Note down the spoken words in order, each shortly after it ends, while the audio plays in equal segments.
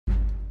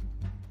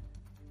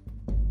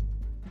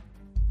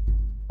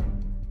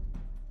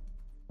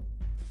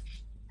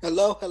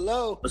Hello,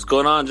 hello. What's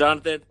going on,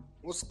 Jonathan?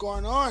 What's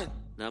going on?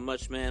 Not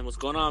much, man. What's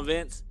going on,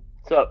 Vince?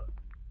 What's up?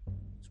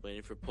 Just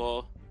waiting for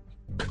Paul.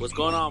 What's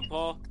going on,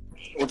 Paul?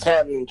 What's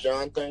happening,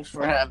 John? Thanks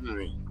for having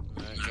me.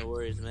 All right, no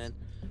worries, man.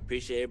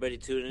 Appreciate everybody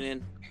tuning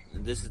in.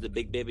 And this is the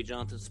Big Baby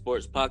Jonathan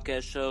Sports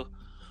Podcast Show.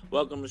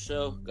 Welcome to the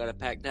show. Got a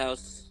packed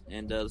house,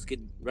 and let's get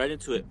right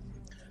into it.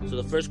 So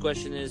the first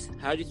question is,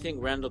 how do you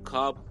think Randall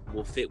Cobb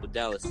will fit with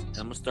Dallas? And I'm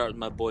going to start with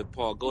my boy,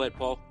 Paul. Go ahead,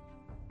 Paul.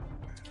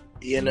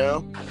 You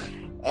know,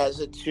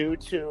 as a 2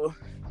 to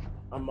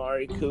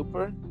Amari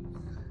Cooper,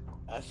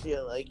 I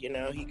feel like,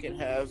 he could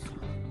have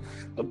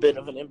a bit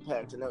of an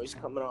impact. I know he's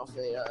coming off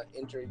a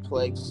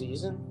injury-plagued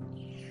season,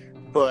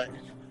 but,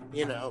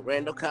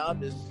 Randall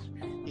Cobb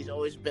he's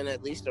always been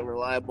at least a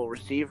reliable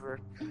receiver.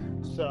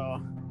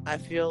 So I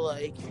feel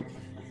like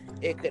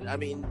it could,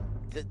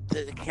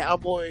 the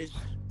Cowboys'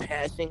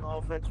 passing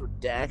offense with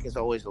Dak is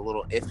always a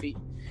little iffy.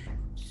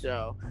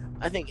 So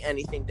I think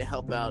anything to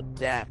help out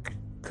Dak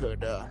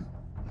could,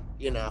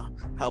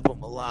 help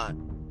him a lot.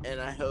 And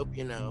I hope,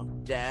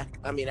 Dak,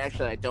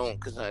 actually I don't,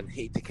 because I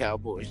hate the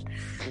Cowboys.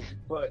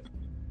 But,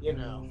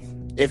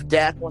 if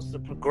Dak wants to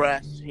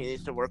progress, he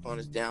needs to work on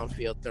his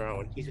downfield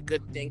throwing. He's a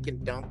good dink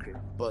and dunker,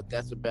 but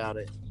that's about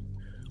it.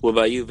 What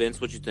about you,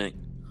 Vince? What you think?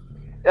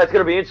 That's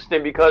going to be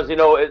interesting because,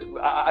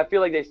 I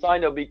feel like they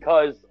signed him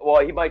because,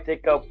 he might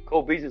take up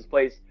Cole Beasley's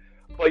place.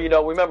 But,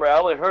 remember,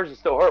 Allen Hurns is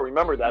still hurt.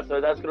 Remember that.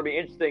 So that's going to be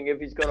interesting if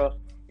he's going to,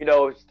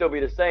 still be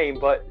the same.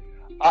 But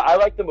I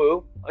like the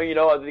move. They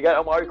got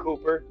Amari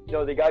Cooper.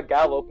 They got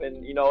Gallup.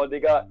 And, they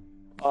got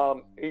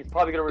he's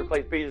probably going to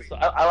replace Beasley. So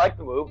I like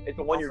the move. It's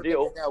a one-year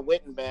deal. They got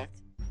Witten back.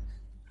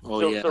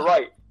 So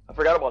right. I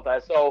forgot about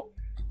that. So,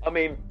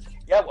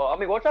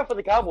 watch out for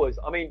the Cowboys.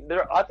 I think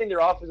their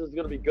offense is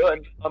going to be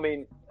good.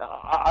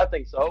 I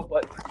think so.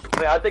 But,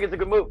 I think it's a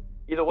good move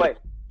either way.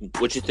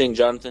 What you think,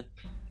 Jonathan?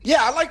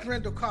 Yeah, I like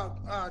Randall Cobb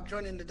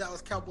joining the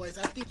Dallas Cowboys.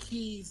 I think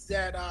he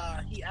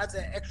adds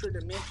that extra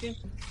dimension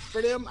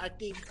for them. I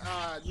think,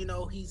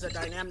 he's a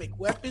dynamic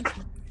weapon.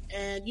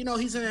 And,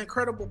 he's an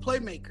incredible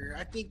playmaker.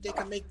 I think they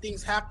can make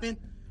things happen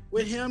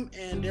with him,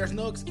 and there's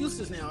no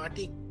excuses now. I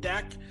think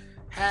Dak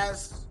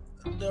has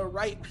the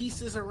right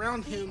pieces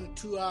around him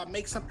to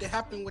make something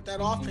happen with that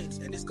offense.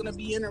 And it's going to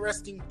be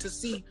interesting to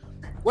see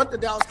what the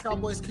Dallas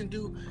Cowboys can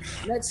do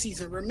next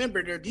season.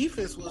 Remember, their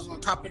defense was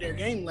on top of their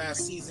game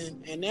last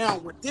season. And now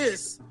with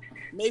this,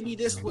 maybe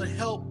this would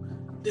help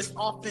this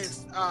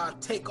offense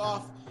take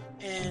off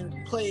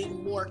and play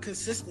more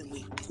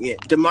consistently. Yeah,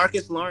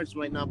 DeMarcus Lawrence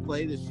might not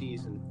play this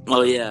season.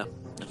 Oh, yeah.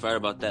 I forgot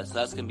about that. So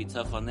that's going to be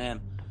tough on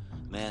them,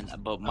 man.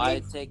 But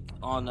my take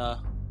on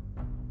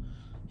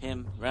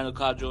Randall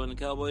Cobb joining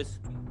the Cowboys,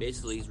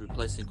 basically he's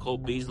replacing Cole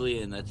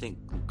Beasley, and I think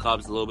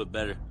Cobb's a little bit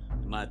better,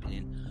 in my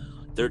opinion.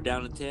 3rd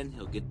down and 10,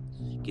 he'll get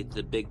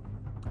the big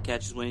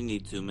catches when he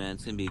needs to, man.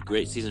 It's going to be a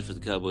great season for the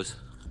Cowboys.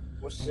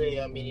 We'll see.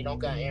 You don't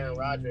got Aaron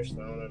Rodgers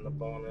throwing in the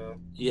ball now.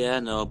 Yeah, I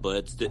know,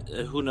 but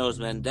who knows,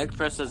 man. Dak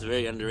Prescott's a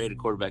very underrated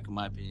quarterback, in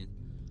my opinion.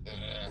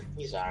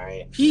 He's all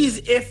right.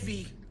 He's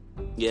iffy.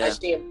 Yeah.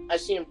 I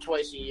see him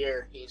twice a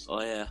year. Oh,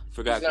 yeah.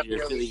 Forgot because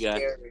you're a Philly guy.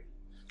 Scary.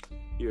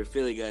 You're a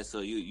Philly guy, so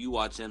you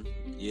watch him.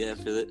 Yeah,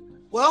 feel it.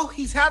 Well,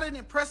 he's had an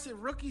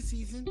impressive rookie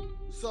season,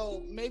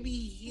 so maybe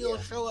he'll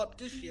show up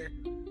this year.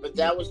 But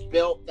that was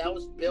built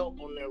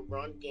on their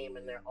run game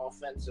and their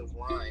offensive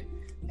line.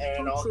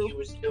 And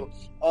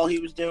all he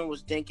was doing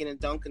was dinking and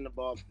dunking the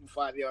ball from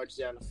 5 yards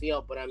down the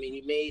field. But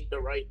he made the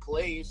right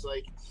plays.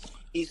 Like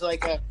he's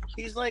like a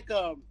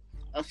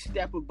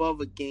step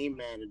above a game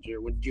manager.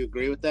 Would you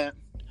agree with that?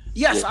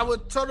 Yes, I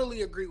would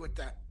totally agree with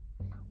that.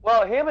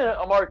 Well, him and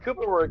Amari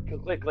Cooper were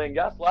clean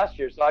guys last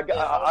year, so I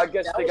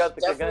guess they got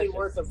the definitely connection.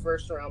 worth a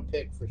first-round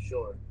pick for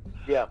sure.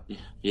 Yeah.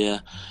 Yeah,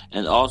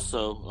 and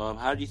also,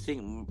 how do you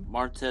think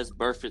Martez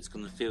Burfitt's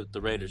going to fit with the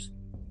Raiders?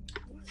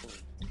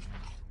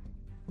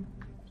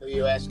 Who are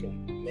you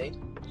asking? Me?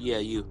 Yeah,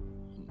 you.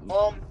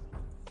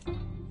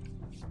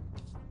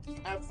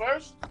 At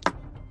first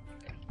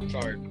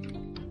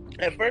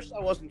I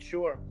wasn't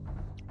sure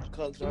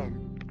because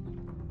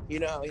he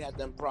had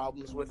them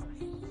problems with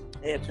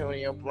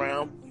Antonio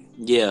Brown.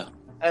 Yeah.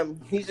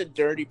 He's a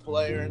dirty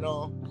player and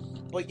all,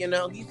 but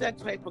he's that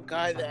type of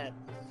guy that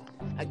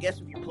I guess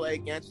if you play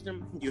against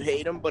him, you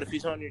hate him, but if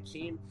he's on your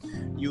team,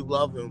 you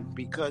love him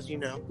because he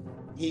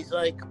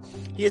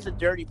is a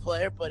dirty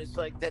player, but it's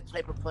like that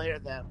type of player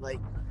that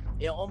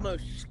it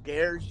almost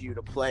scares you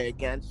to play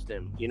against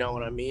him. You know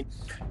what I mean?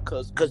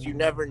 Because you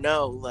never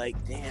know.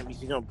 Damn,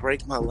 is he gonna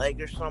break my leg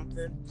or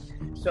something?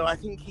 So I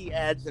think he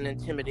adds an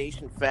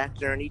intimidation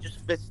factor, and he just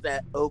fits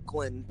that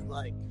Oakland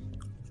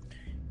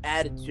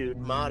attitude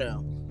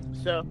motto.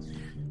 So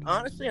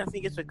honestly, I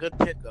think it's a good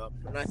pickup,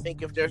 and I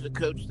think if there's a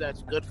coach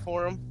that's good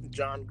for him,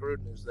 John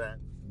Gruden is that.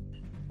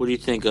 What do you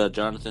think,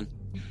 Jonathan?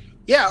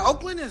 Yeah,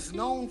 Oakland is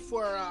known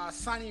for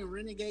signing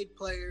renegade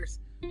players.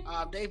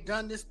 They've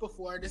done this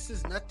before. This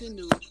is nothing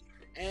new.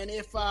 And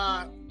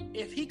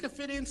if he could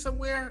fit in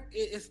somewhere,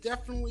 it's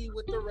definitely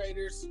with the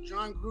Raiders.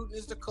 John Gruden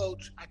is the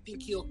coach. I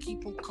think he'll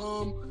keep them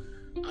calm.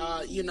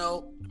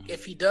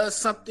 If he does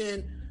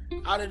something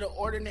out of the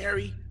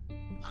ordinary.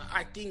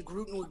 I think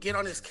Gruden would get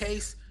on his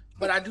case,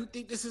 but I do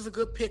think this is a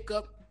good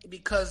pickup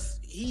because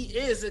he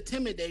is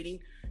intimidating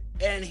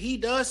and he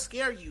does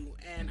scare you.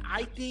 And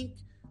I think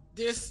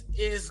this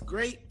is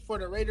great for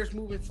the Raiders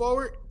moving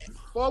forward,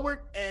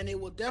 and it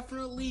will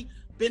definitely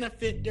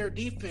benefit their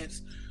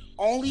defense.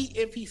 Only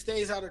if he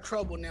stays out of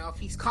trouble. Now, if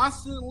he's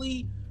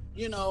constantly,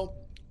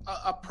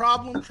 a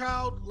problem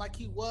child like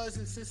he was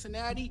in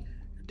Cincinnati,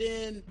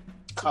 then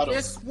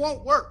this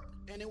won't work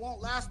and it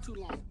won't last too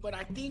long. But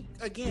I think,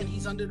 again,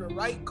 he's under the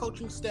right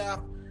coaching staff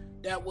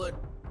that would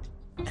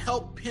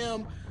help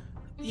him,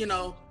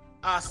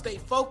 stay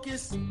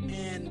focused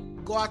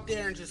and go out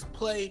there and just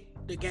play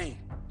the game.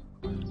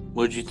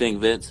 What did you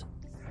think, Vince?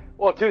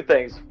 Well, two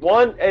things.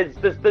 One is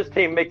this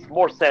team makes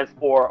more sense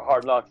for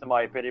Hard Knocks in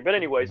my opinion. But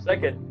anyway,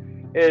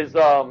 second is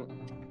I'm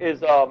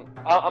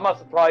not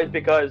surprised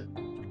because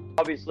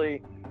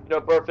obviously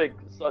Perfect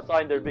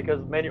signed there because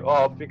of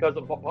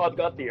Bob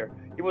Guthier.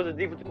 He was a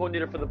defensive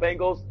coordinator for the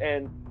Bengals,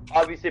 and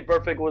obviously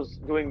Perfect was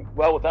doing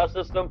well with that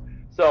system.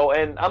 So,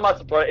 and I'm not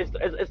surprised.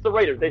 It's the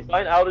Raiders. They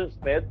signed Alden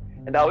Smith,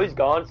 and now he's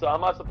gone. So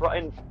I'm not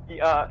surprised.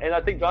 And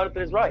I think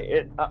Jonathan is right.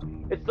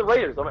 It's the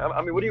Raiders.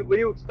 I mean, what do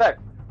you expect?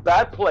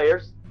 Bad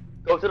players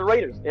go to the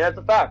Raiders, and that's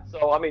a fact.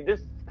 So I mean,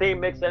 this team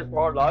makes sense for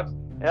Hard Knocks,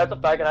 and that's a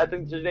fact. And I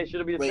think they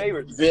should be the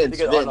favorites to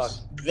get Hard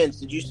Knocks. Vince,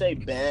 did you say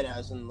bad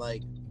as in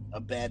like a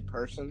bad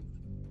person?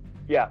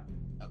 Yeah.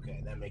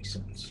 Okay, that makes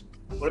sense.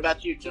 What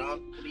about you,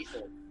 John? What do you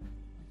think?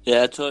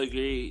 Yeah, I totally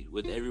agree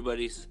with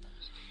everybody's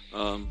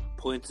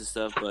points and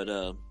stuff, but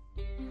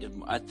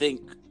I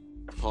think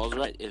Paul's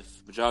right. If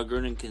John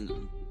Gruden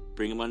can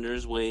bring him under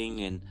his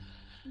wing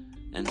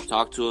and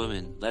talk to him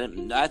and let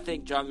him, I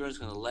think John Gruden's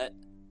going to let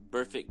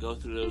Burfict go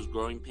through those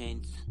growing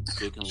pains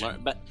so he can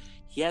learn. But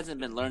he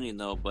hasn't been learning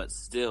though. But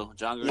still,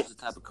 John Gruden's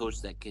the type of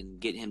coach that can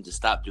get him to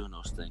stop doing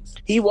those things.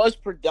 He was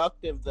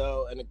productive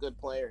though and a good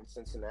player in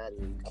Cincinnati.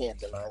 You can't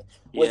deny.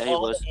 With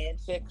all the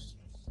antics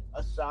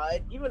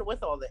aside, even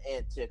with all the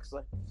antics,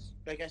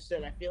 like I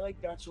said, I feel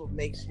like that's what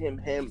makes him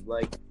him.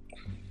 Like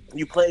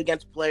you play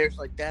against players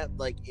like that,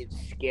 like it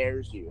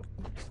scares you.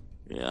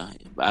 Yeah,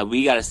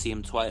 we got to see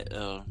him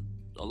a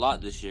lot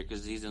this year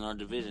because he's in our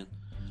division.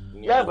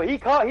 Yeah, but he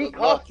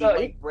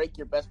might break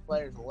your best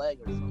player's leg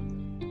or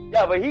something.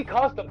 Yeah, but he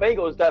cost the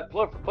Bengals that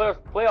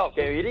playoff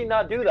game. He did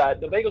not do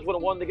that. The Bengals would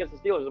have won against the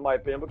Steelers, in my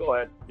opinion. But go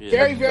ahead. Yeah.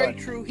 Very, very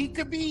true. He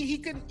could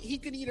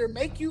either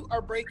make you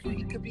or break you.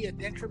 He could be a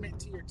detriment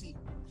to your team.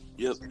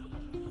 Yep.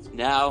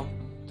 Now,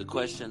 the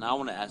question I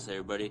want to ask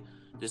everybody.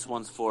 This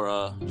one's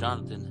for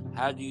Jonathan.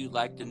 How do you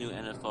like the new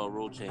NFL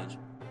rule change?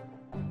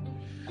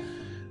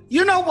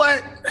 You know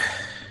what?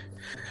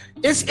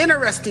 It's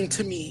interesting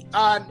to me.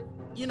 I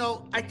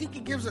think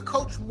it gives a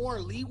coach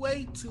more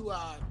leeway to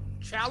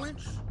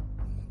challenge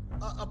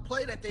a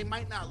play that they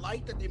might not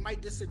like, that they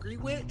might disagree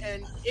with,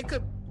 and it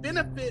could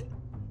benefit,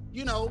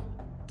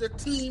 the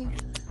team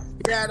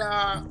that,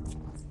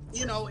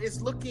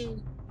 is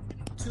looking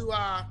to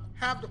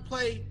have the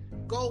play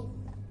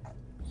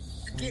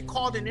get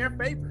called in their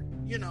favor,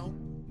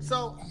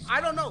 So I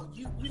don't know.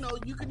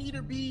 You can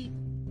either be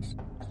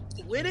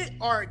with it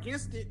or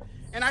against it,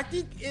 and I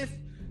think if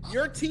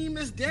your team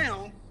is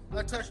down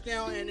a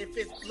touchdown, and if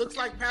it looks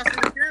like pass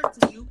interference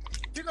to you,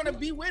 you're going to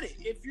be with it.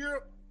 If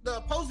you're the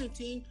opposing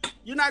team,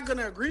 you're not going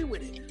to agree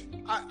with it.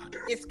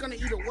 It's going to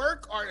either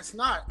work or it's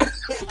not.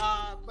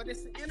 But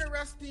it's an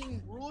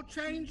interesting rule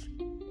change.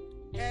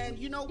 And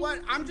you know what?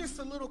 I'm just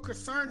a little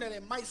concerned that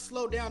it might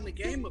slow down the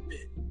game a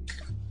bit.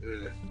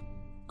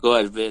 Go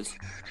ahead, Vince.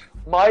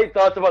 My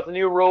thoughts about the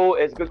new rule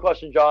is, good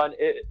question, John,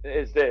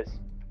 it's going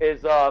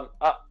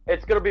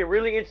to be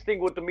really interesting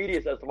what the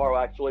media says tomorrow,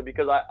 actually,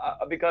 because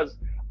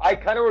I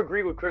kind of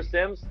agree with Chris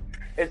Sims.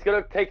 It's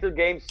going to take the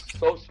game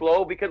so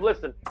slow because,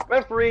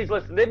 referees,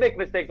 they make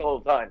mistakes all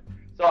the time.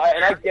 So,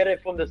 I get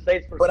it from the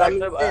Saints'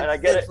 perspective, and I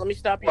get it. Let me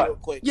stop you real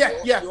quick. Yeah.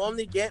 You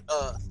only get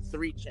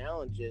 3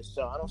 challenges,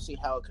 so I don't see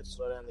how it could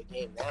slow down the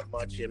game that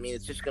much. I mean,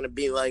 it's just going to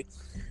be like,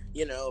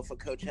 if a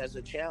coach has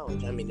a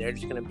challenge, I mean, they're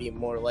just going to be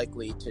more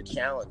likely to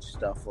challenge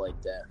stuff like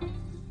that.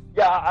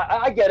 Yeah,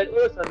 I get it.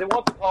 Listen, they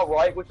want the call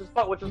right, which is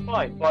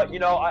fine. But you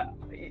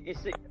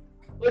see,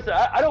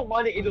 I don't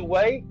mind it either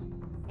way.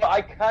 But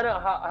I kind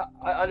of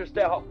I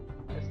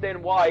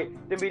understand why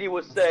the media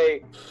would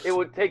say it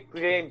would take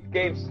the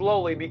game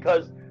slowly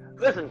because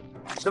listen,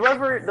 the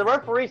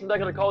referees are not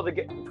going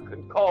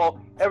to call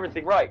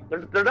everything right.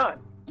 They're not.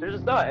 They're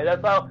just not, and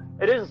that's how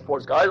it is in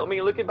sports, guys. I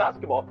mean, look at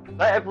basketball.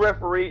 Not every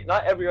referee is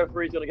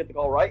going to get the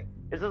call right.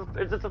 It's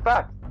just a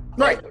fact.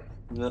 Right.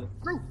 Yeah.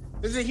 True.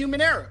 This is a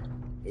human error.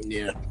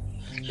 Yeah.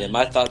 Yeah,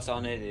 my thoughts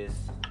on it is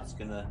there's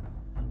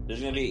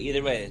gonna be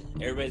either way.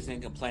 Everybody's gonna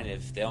complain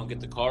if they don't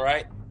get the call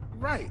right.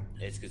 Right.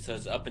 It's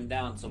up and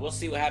down. So we'll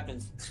see what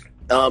happens.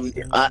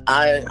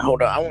 I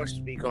hold on. I want to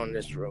speak on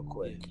this real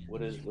quick.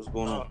 What's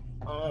going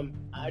on?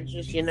 I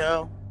just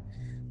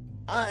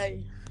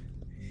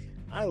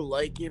I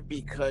like it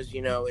because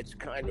it's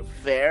kind of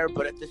fair,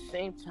 but at the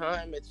same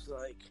time, it's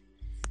like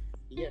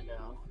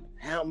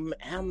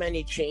how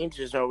many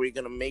changes are we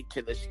gonna make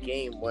to this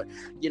game? Where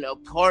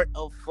part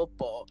of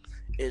football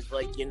is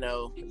like you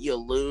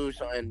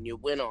lose and you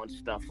win on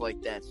stuff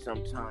like that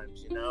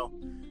sometimes,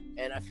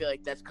 and I feel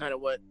like that's kind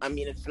of what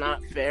it's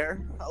not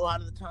fair a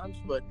lot of the times,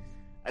 but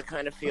I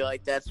kind of feel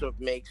like that's what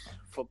makes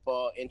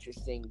football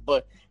interesting.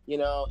 But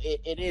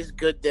it is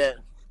good that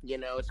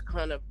it's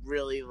kind of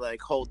really like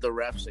hold the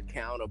refs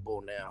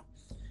accountable now,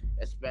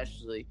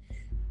 especially.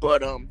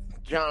 But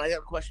John, I got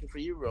a question for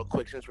you real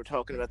quick since we're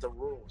talking about the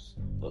rules.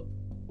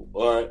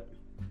 All right.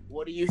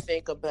 What do you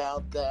think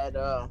about that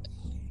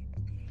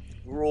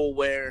rule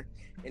where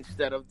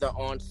instead of the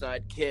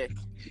onside kick,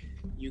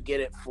 you get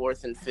it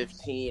 4th and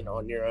 15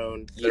 on your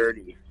own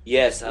 30?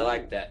 Yes, I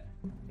like that.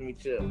 Me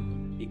too.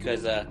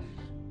 Because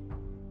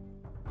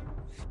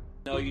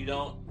no, you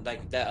don't,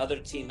 like, that other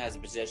team has a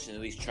possession, at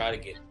least try to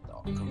get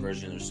a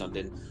conversion or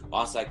something.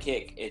 Onside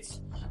kick,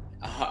 it's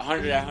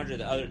 100 out of 100,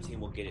 the other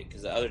team will get it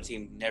because the other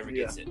team never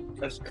gets it.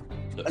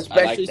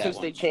 Especially since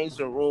they changed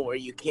the rule where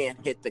you can't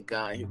hit the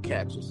guy who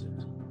catches it.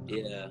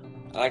 Yeah,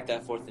 I like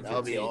that 4th and 15.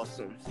 That'll be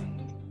awesome.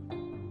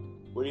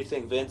 What do you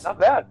think, Vince? Not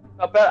bad.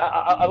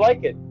 I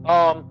like it.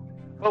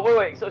 But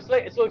wait. So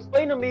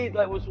explain to me,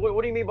 like,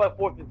 what do you mean by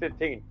 4th and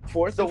 15?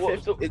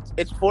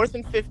 It's 4th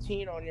and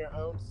 15 on your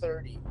own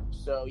 30.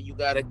 So you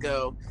gotta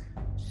go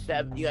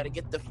 7. You gotta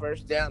get the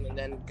first down and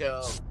then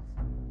go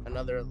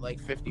another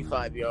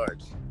 55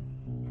 yards.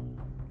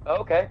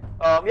 Okay.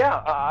 I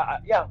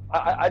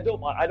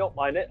don't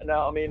mind it.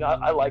 Now,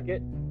 I like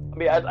it.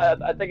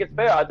 I think it's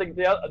fair. I think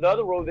the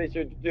other rule they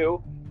should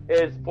do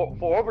is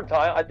for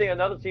overtime. I think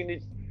another team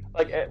needs,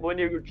 when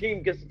your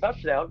team gets a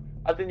touchdown,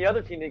 I think the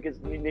other team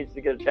needs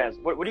to get a chance.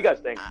 What do you guys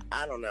think?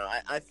 I don't know.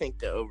 I think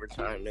the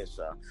overtime is.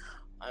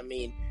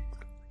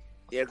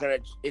 They're gonna.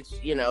 It's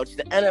it's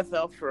the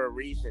NFL for a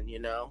reason.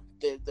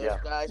 Those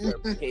guys are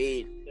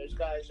paid. Those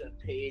guys are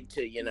paid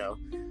to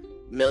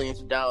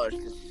millions of dollars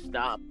to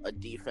stop a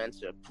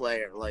defensive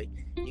player. Like,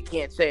 you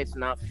can't say it's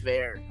not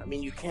fair.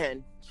 You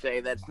can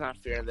say that's not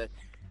fair that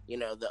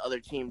the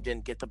other team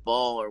didn't get the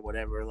ball or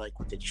whatever, like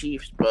with the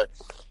Chiefs. But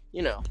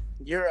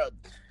you're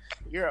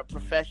a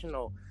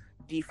professional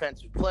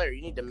defensive player.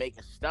 You need to make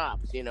a stop.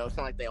 It's not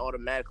like they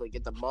automatically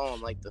get the ball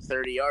on the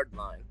 30-yard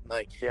line.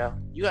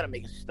 You got to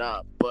make a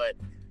stop. But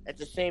at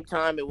the same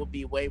time, it would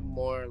be way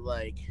more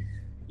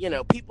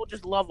people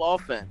just love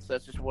offense.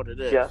 That's just what it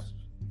is. Yeah.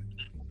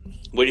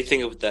 What do you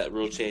think of that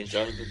rule change,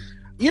 Jonathan?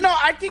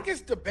 I think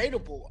it's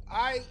debatable.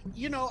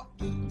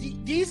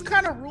 These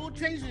kind of rule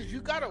changes,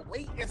 you gotta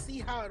wait and see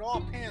how it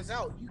all pans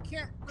out. You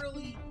can't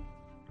really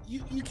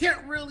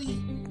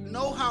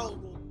know how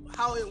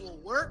it will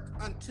work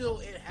until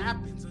it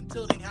happens.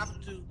 Until they have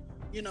to,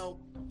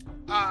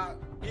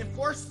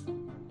 enforce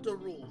the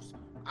rules.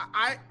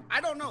 I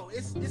don't know.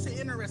 It's an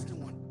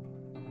interesting one.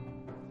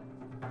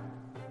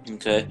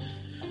 Okay.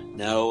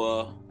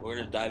 Now we're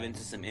gonna dive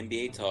into some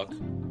NBA talk.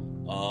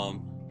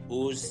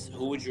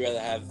 Who would you rather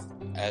have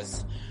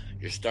as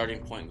your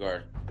starting point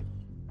guard?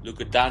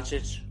 Luka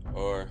Doncic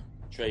or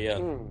Trae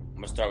Young? I'm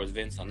gonna start with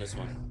Vince on this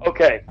one.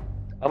 Okay,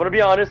 I'm gonna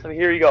be honest, and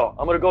here you go.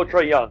 I'm gonna go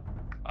Trae Young.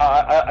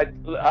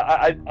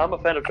 I'm a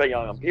fan of Trae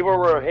Young. People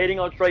were hating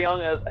on Trae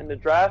Young in the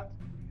draft.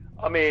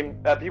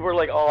 People were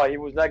like, "Oh, he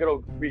was not gonna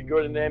be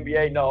good in the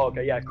NBA." No,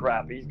 okay, yeah,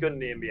 crap. He's good in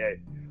the NBA.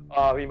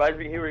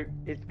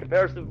 His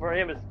comparison for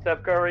him is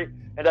Steph Curry,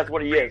 and that's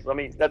what he is.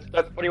 That's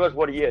pretty much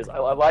what he is. I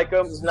like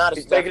him. He's not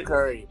a Steph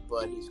Curry,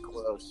 but he's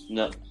close.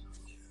 No.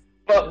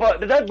 But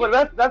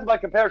that's my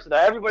comparison.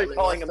 Everybody's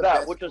calling him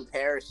that, which is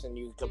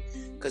comparison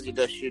because he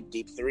does shoot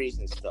deep threes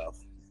and stuff.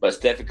 But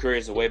Steph Curry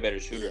is a way better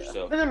shooter.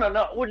 So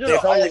no.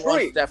 There's only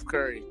one Steph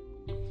Curry.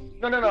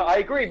 No. I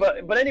agree.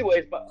 But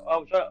anyways, I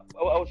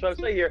was trying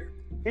to say here.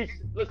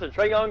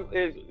 Trae Young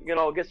is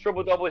gets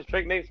triple doubles.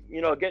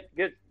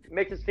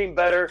 Makes his team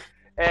better,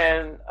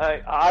 and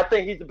I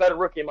think he's the better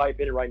rookie in my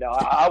opinion right now.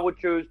 I would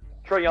choose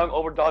Trae Young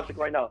over Doncic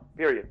right now.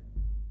 Period.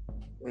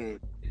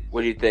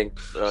 What do you think,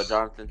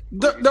 Jonathan?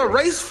 The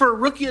race for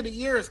Rookie of the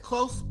Year is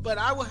close, but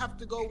I would have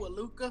to go with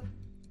Luka.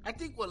 I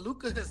think what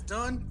Luka has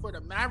done for the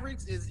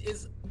Mavericks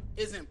is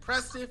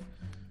impressive.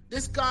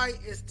 This guy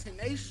is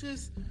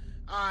tenacious.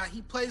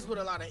 He plays with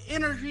a lot of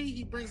energy.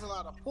 He brings a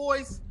lot of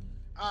poise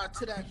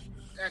to that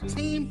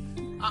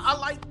team. I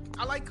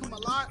like him a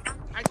lot.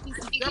 I think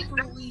he's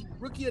definitely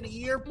Rookie of the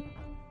Year.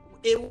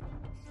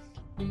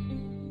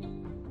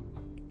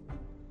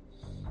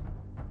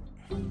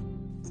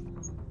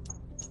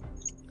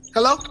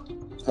 Hello?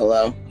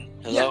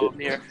 Yeah. I'm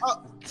here.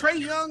 Trae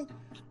Young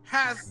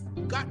has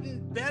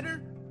gotten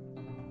better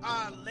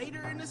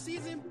later in the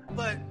season,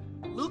 but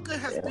Luka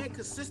has been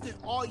consistent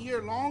all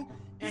year long,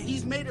 and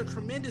he's made a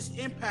tremendous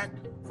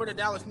impact for the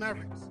Dallas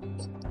Mavericks.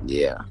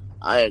 Yeah,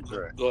 I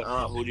agree.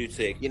 Who do you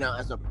take?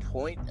 As a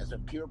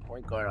pure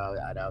point guard,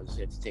 I'd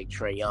obviously have to take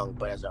Trae Young,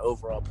 but as an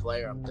overall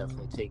player, I'm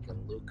definitely taking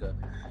Luka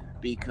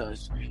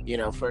because,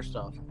 first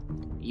off,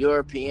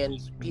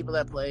 Europeans, people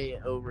that play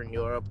over in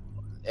Europe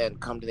and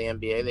come to the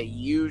NBA, they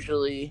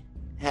usually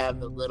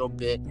have a little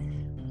bit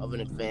of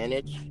an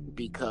advantage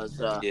because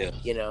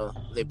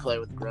they play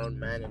with grown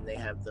men and they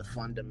have the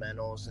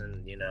fundamentals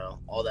and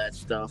all that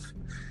stuff.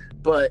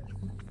 But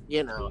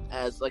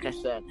as like I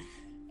said,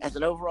 as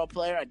an overall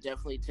player, I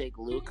definitely take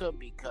Luka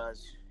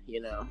because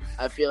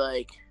I feel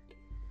like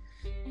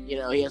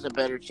he has a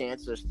better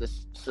chance of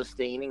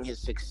sustaining his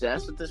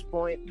success at this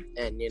point,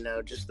 and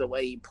just the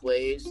way he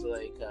plays,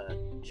 like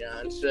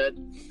John said.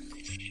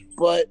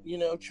 But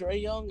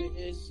Trae Young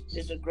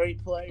is a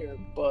great player,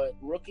 but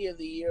Rookie of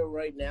the Year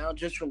right now,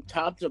 just from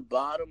top to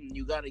bottom,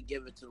 you got to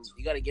give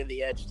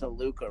the edge to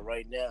Luka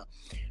right now.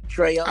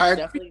 Trae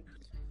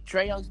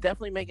Young's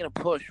definitely making a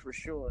push for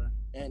sure,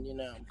 and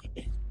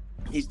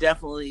he's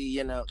definitely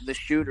the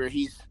shooter.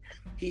 He's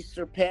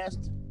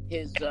surpassed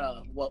his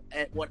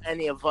what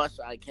any of us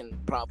I can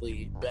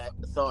probably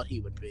thought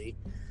he would be,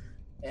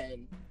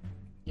 and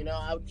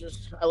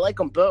I like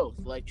them both.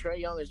 Like Trae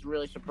Young has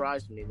really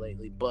surprised me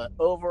lately, but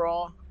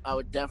overall, I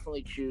would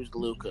definitely choose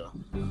Luka.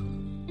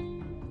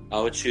 I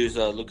would choose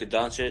Luka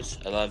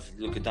Doncic. I love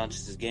Luka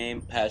Doncic's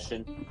game,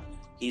 passion.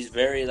 He's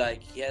very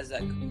he has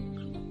that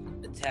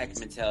attack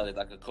mentality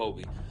like a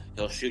Kobe.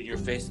 He'll shoot in your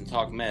face and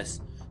talk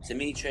mess. To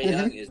me, Trae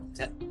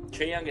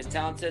Young is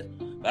talented,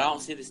 but I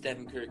don't see the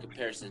Stephen Curry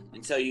comparison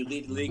until you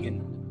lead the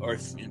league or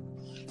if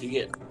you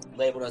get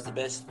labeled as the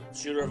best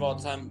shooter of all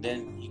time,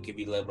 then you can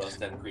be labeled as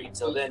Stephen Curry.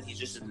 Until then, he's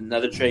just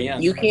another Trae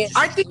Young. You can't.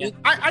 I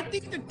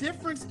think the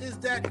difference is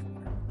that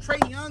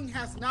Trae Young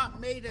has not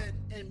made an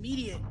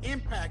immediate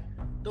impact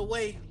the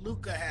way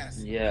Luka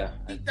has. Yeah,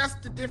 I think that's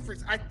the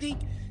difference. I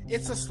think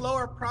it's a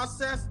slower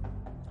process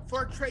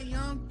for Trae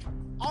Young.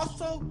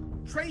 Also,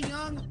 Trae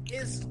Young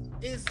is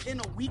in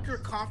a weaker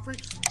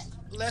conference.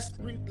 Let's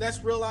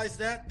realize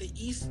that the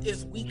East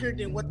is weaker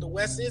than what the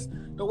West is.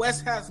 The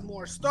West has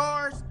more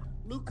stars.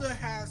 Luka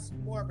has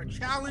more of a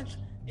challenge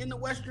in the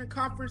Western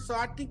Conference, so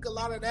I think a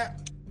lot of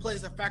that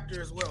plays a factor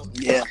as well.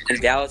 Yeah,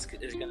 and Dallas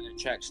is going to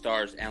attract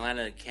stars.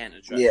 Atlanta can't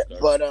attract stars.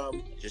 But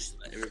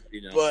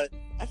But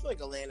I feel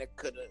like Atlanta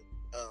could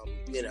have,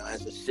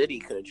 as a city,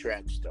 could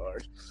attract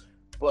stars.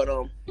 But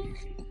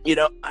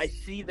I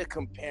see the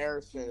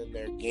comparison in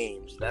their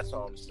games. That's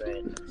all I'm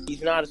saying.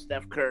 He's not a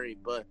Steph Curry,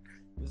 but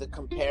the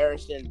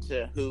comparison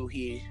to who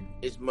he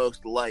is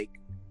most like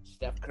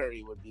Steph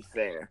Curry would be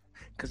fair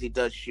because he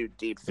does shoot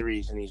deep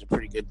threes and he's a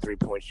pretty good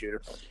 3-point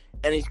shooter,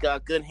 and he's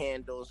got good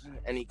handles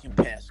and he can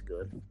pass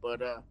good.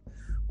 But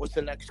what's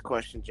the next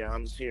question,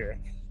 John? Let's hear it.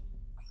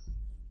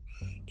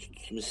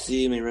 Let me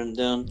see. Let me run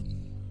down.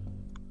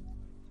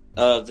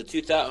 The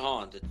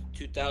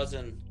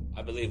 2000,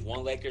 I believe,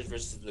 one Lakers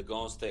versus the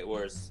Golden State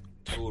Warriors.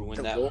 Who would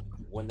win that?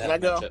 Can I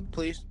go,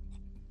 please?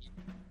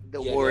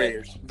 The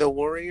Warriors. The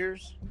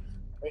Warriors,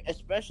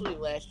 especially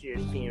last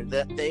year's team,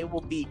 that they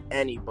will beat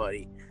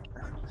anybody.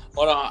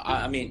 Hold on,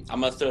 I mean,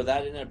 I'm gonna throw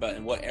that in there, but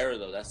in what era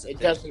though? That's the it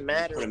thing. Doesn't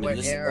matter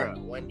what era.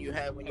 When you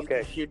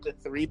can shoot the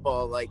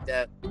 3-ball like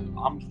that,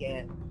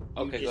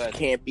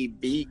 can't be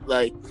beat.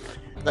 Like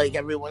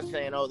everyone's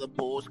saying, oh, the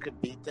Bulls could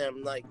beat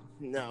them. Like,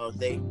 no,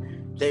 they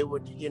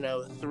would.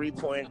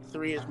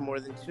 3.3 is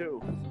more than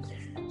 2.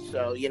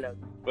 So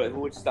But who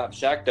would stop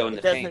Shaq though?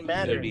 It doesn't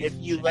matter if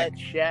you let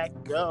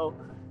Shaq go.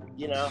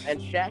 And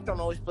Shaq don't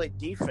always play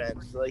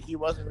defense. Like, he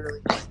wasn't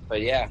really.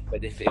 But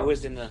if it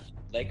was in the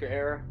Laker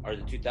era or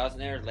the 2000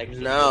 era, Lakers.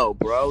 No,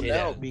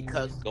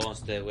 because Golden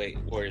State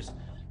Warriors.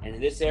 And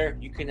in this era,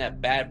 you can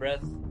have bad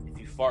breath. If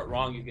you fart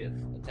wrong, you get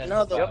a test.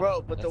 No,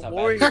 but the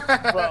Warriors,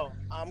 bro.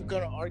 I'm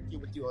gonna argue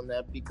with you on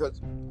that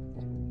because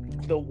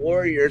the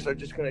Warriors are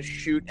just gonna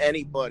shoot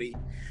anybody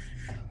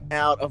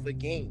out of the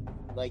game.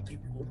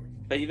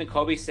 But even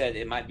Kobe said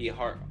it might be a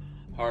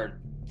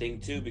hard thing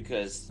too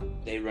because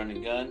they run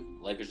and gun.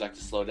 Lakers like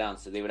to slow down,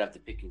 so they would have to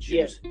pick and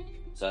choose. Yeah.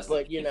 So that's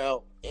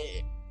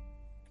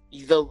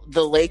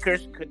the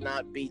Lakers could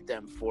not beat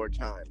them 4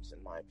 times,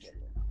 in my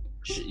opinion.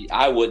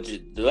 I would.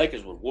 The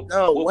Lakers would whoop.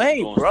 No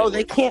way, bro.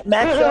 They can't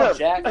match up.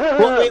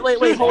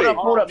 Wait.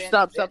 Hold up.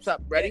 Stop.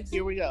 Ready?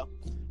 Here we go.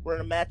 We're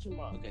gonna match them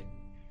up. Okay.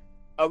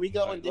 Are we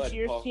going this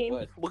year's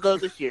team? We'll go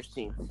this year's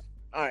team.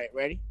 All right,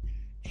 ready?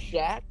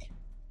 Shaq,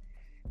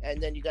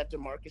 and then you got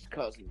DeMarcus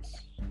Cousins.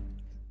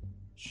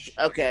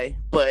 Okay,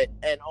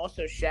 and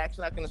also Shaq's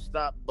not gonna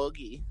stop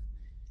Boogie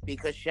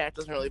because Shaq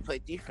doesn't really play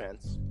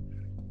defense.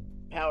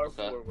 Power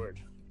forward,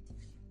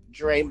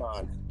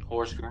 Draymond.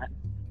 Horace Grant.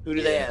 Who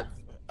do they have?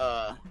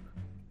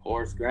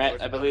 Horace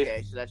Grant, I believe.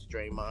 Okay, so that's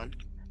Draymond.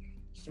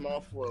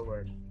 Small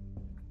forward,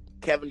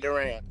 Kevin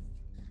Durant.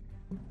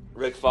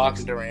 Rick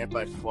Fox. Kevin Durant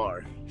by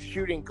far.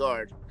 Shooting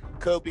guard,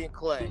 Kobe and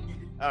Clay.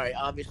 All right,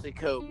 obviously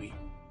Kobe.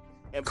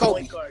 And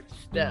point guard,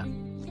 Steph.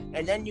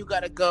 And then you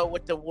got to go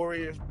with the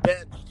Warriors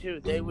bench, too.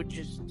 They would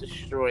just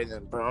destroy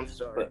them, bro. I'm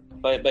sorry.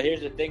 But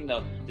here's the thing,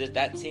 though.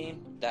 That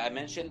team that I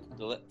mentioned,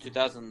 the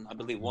 2000, I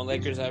believe, one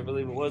Lakers, I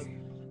believe it was,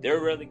 they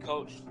were really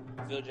coached.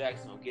 Phil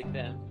Jackson will get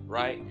them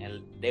right,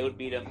 and they would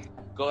beat them.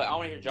 Go ahead. I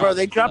want to hear John. Bro,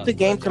 they dropped the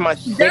game to my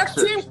Sixers. That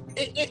team,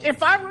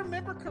 if I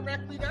remember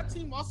correctly, that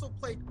team also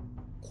played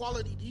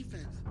quality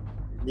defense.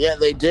 Yeah,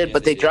 they did,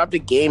 but they dropped a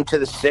game to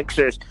the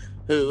Sixers,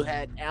 who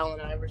had Allen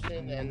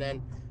Iverson and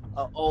then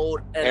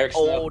old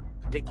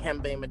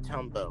Dikembe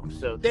Mutombo.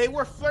 So They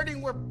were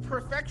flirting with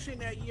perfection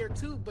that year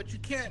too, but you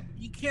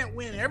can't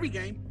win every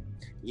game.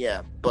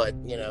 yeah, but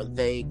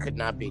they could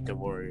not beat the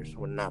Warriors.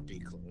 Would not be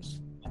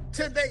close.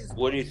 Today's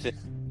What do you think?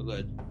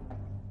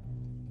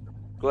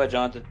 Go ahead,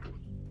 Jonathan.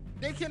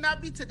 they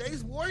cannot beat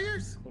today's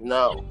Warriors.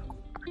 No.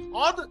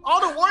 All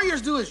the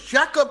Warriors do is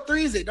jack up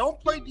threes. They don't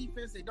play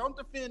defense. They don't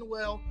defend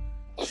well.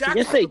 Shaq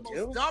Yes, was they the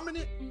do. most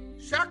dominant.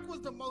 Shaq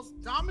was the most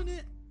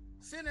dominant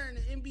center in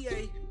the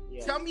NBA.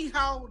 Yeah. Tell me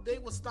how they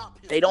will stop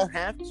him. They don't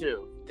have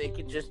to. They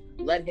could just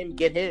let him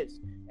get his,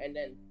 and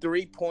then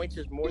 3 points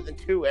is more than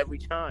 2 every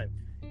time.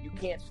 You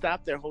can't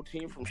stop their whole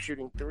team from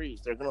shooting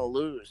threes. They're gonna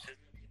lose.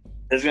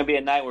 There's gonna be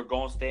a night where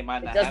Golden State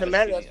might It not. doesn't have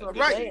matter. A That's what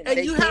I'm Right, saying. and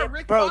They you had can't-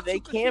 Rick bro. Fox They who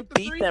could can't shoot the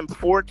beat three. them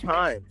 4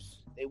 times.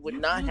 They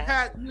would not you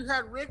have.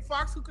 had Rick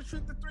Fox who could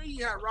shoot the three.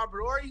 You had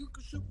Robert Horry who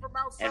could shoot from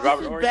outside. And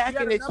Robert You Horry- back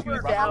had in a the number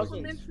of 2000s.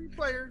 complimentary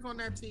players on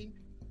that team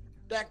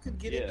that could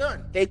get Yeah. it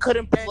done. They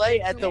couldn't play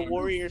And at the they-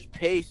 Warriors'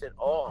 pace at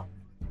all.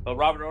 But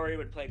Robert Horry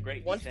would play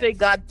great. Once defense. they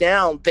got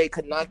down, they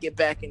could not get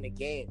back in the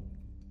game.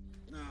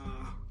 All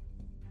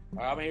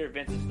right, I'm gonna hear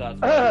Vince's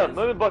thoughts. Let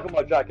me buckle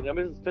my jacket.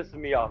 This is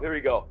pissing me off. Here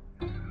we go.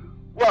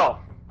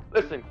 Well,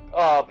 listen.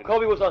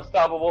 Kobe was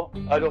unstoppable.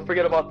 Don't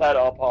forget about that,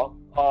 Paul.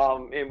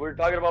 And we're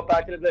talking about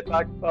back in the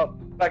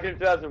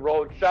 2000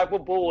 road. Shaq will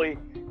bully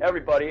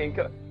everybody. And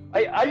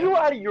are you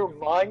out of your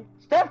mind?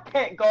 Steph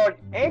can't guard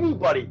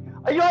anybody.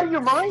 Are you out of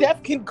your mind?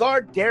 Steph can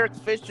guard Derek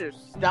Fisher.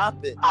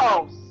 Stop it.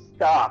 Oh,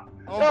 stop.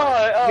 Oh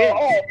my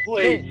Oh,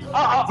 please. Vince,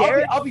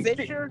 I'll be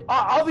Fisher.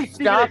 I'll be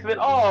Stop. serious, man.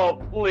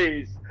 Oh,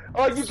 please.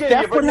 Oh, you get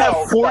Steph it, would but have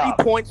no, 40 stop.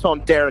 points on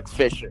Derek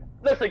Fisher.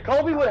 Listen,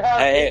 Kobe would have.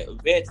 Hey,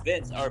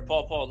 Vince, or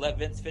Paul, let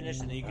Vince finish,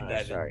 and then you can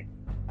dive Sorry.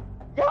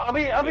 Yeah, I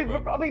mean,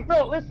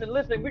 bro,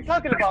 listen. We're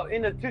talking about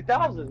in the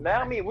 2000s,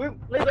 man. I mean,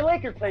 the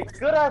Lakers play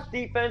good ass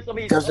defense.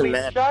 Doesn't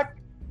matter.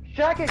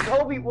 Shaq and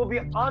Kobe will be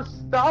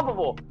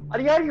unstoppable. Are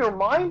you out of your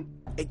mind?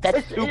 That's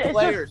It's- 2 it's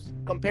players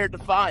compared to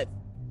 5.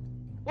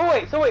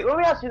 Wait. Let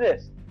me ask you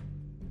this: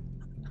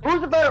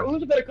 Who's a better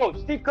coach,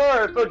 Steve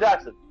Kerr or Phil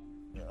Jackson?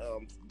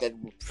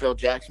 Then Phil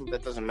Jackson,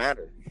 that doesn't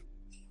matter.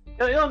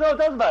 No, it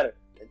doesn't matter.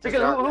 It does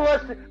Because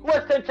not who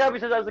has 10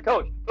 championships as a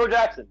coach? Phil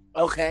Jackson.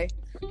 Okay.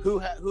 Who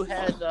has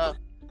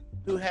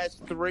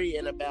 3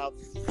 in about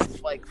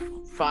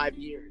 5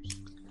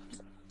 years?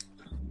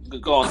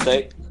 Go on,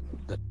 State.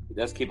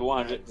 Let's keep it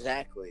 100.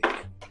 Exactly.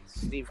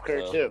 Steve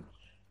Kerr So, too.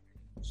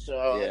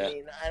 So yeah. I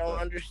mean, I don't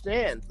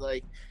understand.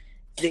 That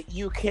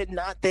you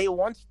cannot. They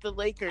once the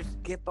Lakers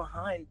get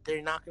behind,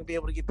 they're not going to be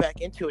able to get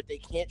back into it. They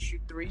can't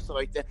shoot threes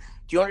like that.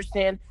 Do you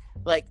understand?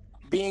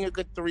 Being a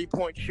good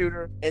 3-point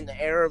shooter in the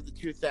era of the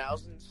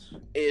 2000s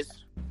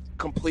is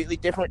completely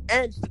different.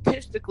 And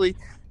statistically,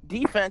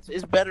 defense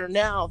is better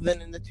now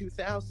than in the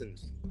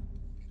 2000s.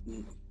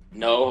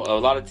 No, a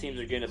lot of teams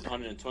are getting up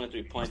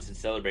 123 points and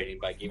celebrating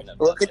by giving up.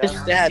 Look at the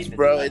touchdowns. stats,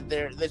 bro.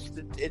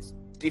 It's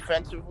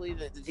defensively,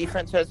 the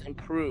defense has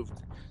improved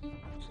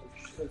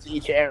since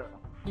each era.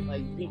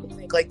 People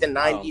think the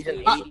 90s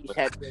and 80s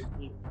had great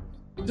defense.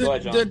 Go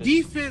ahead, The Jonathan.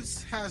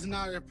 defense has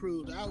not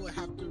improved. I would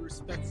have to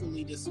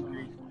respectfully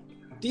disagree.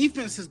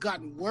 Defense has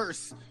gotten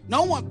worse.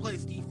 No one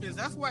plays defense.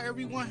 That's why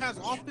everyone has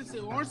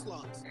offensive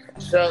onslaughts.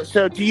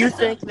 So do you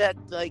think that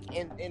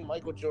in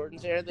Michael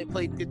Jordan's era they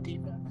played good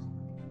defense?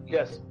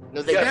 Yes.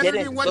 No, they Better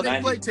didn't. than what Look, they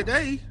 90. play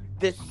today.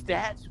 The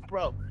stats,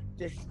 bro.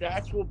 The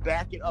stats will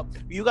back it up.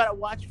 You got to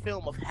watch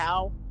film of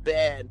how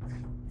bad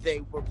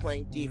they were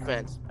playing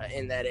defense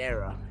in that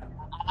era.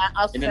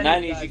 I'll In the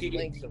send you 90s, guys you could get-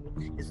 links of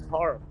it. It's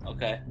horrible.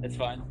 Okay, that's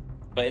fine.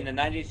 But in the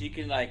 90s, you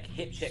can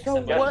hit check So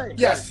somebody. what?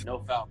 Yes. No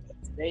foul.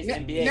 Today's Na-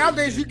 NBA,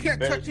 Nowadays, you can't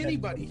barely touch check.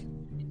 anybody.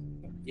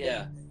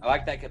 Yeah, I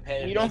like that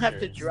competitive. You don't have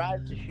to nature.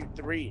 drive to shoot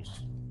threes.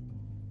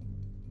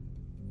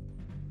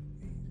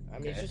 I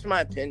mean, it's Okay. just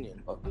my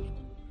opinion.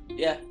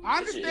 Yeah,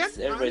 I it's- understand. it's-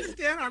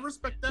 everybody's- I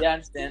respect that. Yeah, I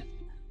understand.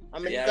 I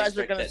mean, Yeah, I you guys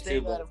are respect going to that say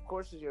too, that, but- of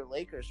course, as your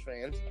Lakers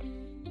fans.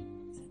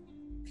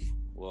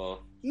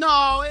 Well,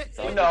 No,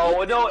 No.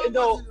 wasn't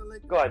a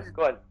Lakers Go ahead. fan.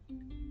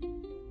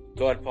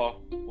 go ahead,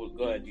 Paul. Well,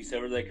 go ahead. You said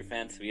we're Laker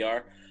fans. We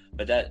are,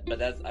 but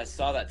that's I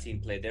saw that team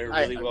play. They're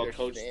really I well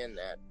coached. understand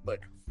that, but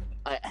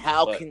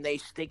how But- can they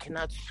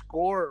cannot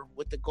score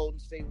with the Golden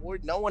State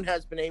Warriors? No one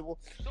has been able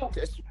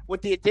to,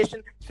 with the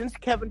addition since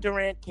Kevin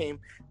Durant came,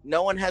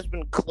 no one has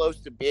been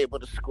close to be able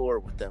to score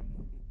with them.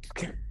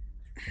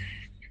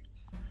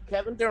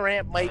 Kevin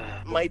Durant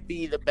might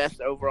be the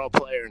best overall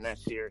player in that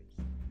series.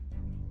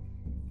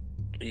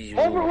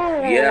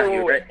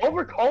 You're right.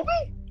 Over Kobe?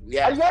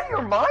 Yeah. Are you out of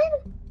your mind?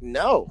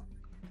 No,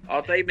 I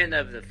thought you meant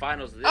of the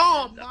finals. Of this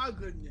Oh year. my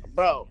goodness.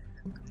 bro.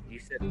 You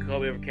said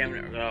Kobe over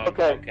Cameron.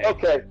 Okay. All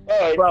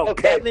right. Bro,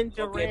 okay. Kevin Okay.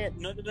 Durant.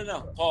 No.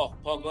 Paul,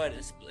 go ahead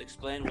and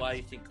explain why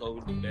you think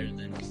Kobe is better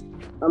than.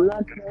 I'm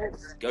not saying.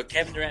 Go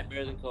Kevin Durant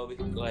better than Kobe.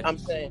 Go ahead. I'm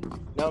saying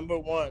number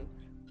one,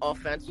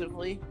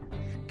 offensively,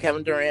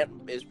 Kevin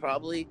Durant is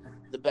probably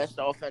the best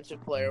offensive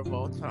player of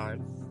all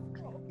time.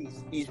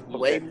 He's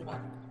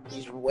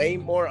way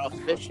more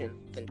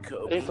efficient than I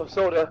Kobe. need some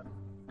soda.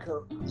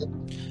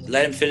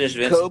 Let him finish,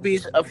 Vince.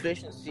 Kobe's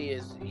efficiency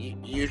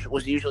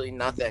was usually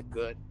not that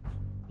good.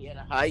 He had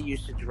a high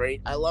usage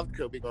rate. I loved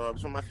Kobe growing up.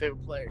 He's one of my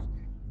favorite players.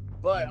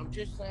 But I'm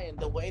just saying,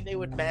 the way they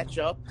would match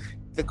up,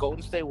 the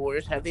Golden State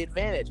Warriors have the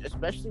advantage,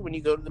 especially when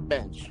you go to the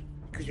bench,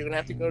 because you're gonna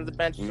have to go to the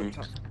bench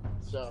sometime.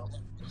 So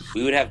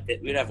we would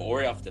have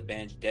Ori off the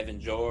bench, Devin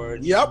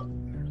George. Yep.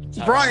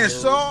 Brian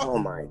Shaw. Oh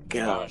my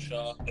God.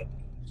 Shaw.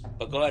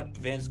 But go ahead,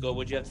 Vince. Go.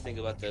 What do you have to think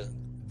about the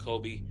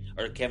Kobe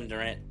or Kevin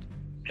Durant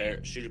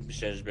shooting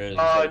percentage better?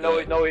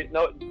 No,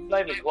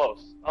 not even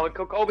close. I mean,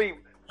 Kobe.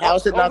 How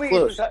is it not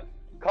close?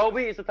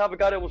 Kobe is the type of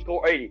guy that will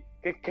score 80.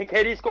 Can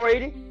KD score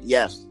 80?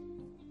 Yes.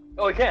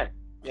 Oh, he can.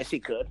 Yes, he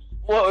could.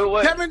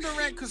 What? Kevin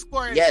Durant could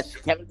score 80. Yes,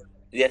 Kevin.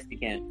 Yes, he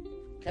can.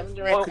 Kevin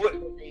Durant could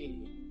score 80.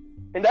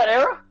 In that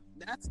era?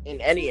 That's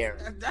in any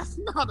era. That's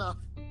not a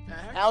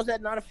fact. How is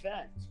that not a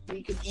fact?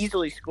 He could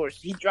easily score.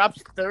 He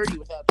drops 30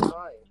 without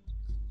trying.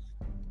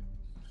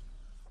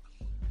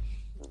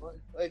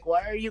 Like,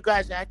 why are you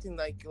guys acting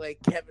like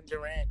Kevin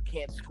Durant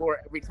can't score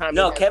every time?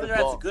 No, he has Kevin the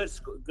Durant's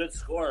ball? a good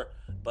scorer,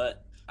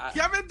 but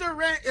Kevin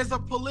Durant is a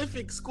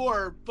prolific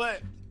scorer,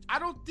 but I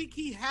don't think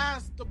he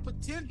has the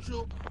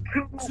potential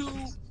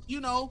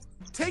to,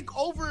 take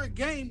over a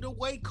game the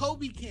way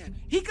Kobe can.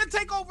 He can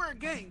take over a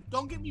game,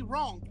 don't get me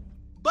wrong,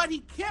 but he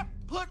can't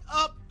put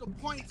up the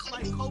points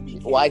like Kobe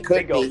can. Why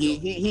couldn't he?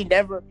 He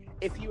never,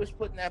 if he was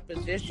put in that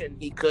position,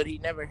 he could. He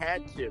never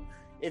had to.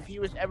 If he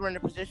was ever in a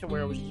position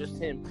where it was just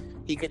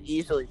him, he could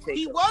easily take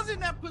He it. was in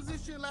that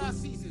position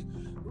last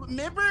season.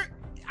 Remember,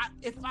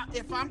 if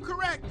I'm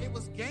correct, it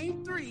was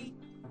Game 3,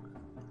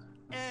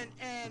 and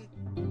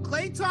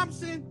Klay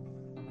Thompson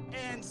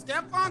and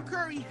Stephon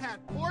Curry had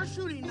 4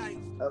 shooting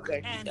nights.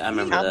 Okay. And I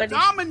remember that.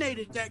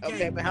 Dominated that game.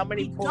 Okay, but how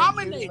many points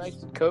shooting nights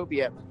did Kobe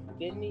have?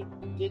 Didn't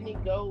he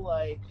go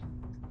like?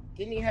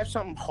 Didn't he have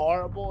something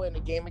horrible in a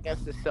game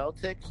against the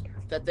Celtics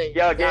that they?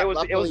 Yeah,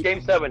 it was Game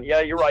 7.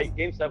 Yeah, you're right.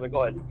 Game 7.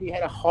 Go ahead. He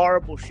had a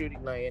horrible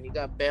shooting night and he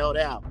got bailed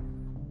out.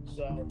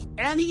 So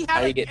and he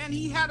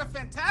had a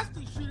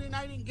fantastic shooting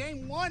night in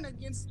Game 1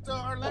 against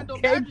Orlando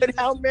Magic. But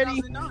how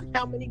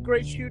many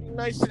great shooting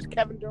nights does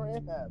Kevin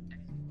Durant have?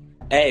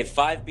 Hey,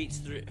 5 beats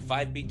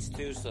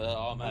 2, so that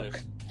all matters.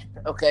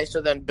 Okay,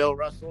 so then Bill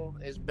Russell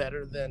is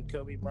better than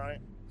Kobe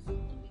Bryant.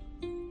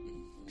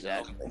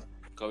 Exactly.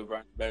 Kobe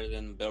Bryant better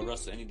than Bill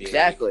Russell any day.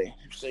 Exactly.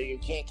 So you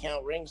can't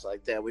count rings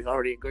like that. We've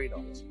already agreed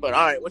on this. But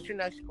all right, what's your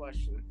next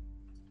question?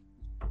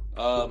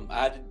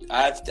 I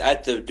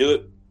had to do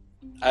it.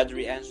 I had to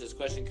re-answer this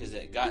question because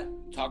it got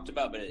talked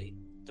about, but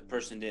the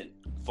person didn't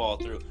follow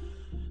through.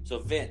 So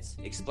Vince,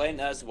 explain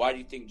to us why do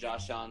you think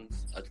Josh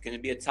Allen's going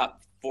to be a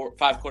top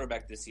 5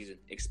 quarterback this season?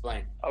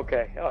 Explain.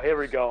 Okay. Oh, here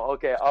we go.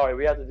 Okay. All right.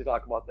 We have to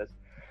talk about this.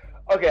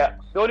 Okay.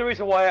 The only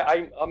reason why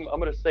I'm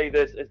going to say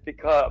this is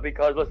because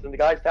listen, the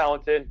guy's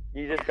talented.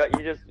 If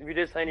you're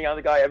just hating on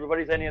the guy,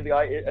 everybody's hating on the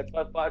guy. It's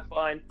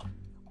fine.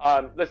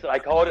 Listen, I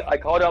called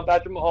out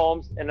Patrick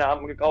Mahomes, and I'm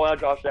going to call out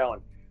Josh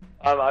Allen.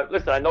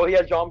 Listen, I know he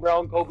has John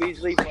Brown, Cole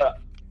Beasley,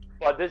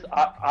 but this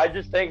I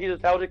just think he's a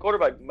talented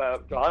quarterback,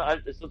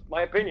 John. This is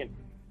my opinion.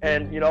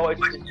 And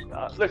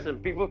listen,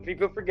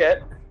 people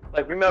forget.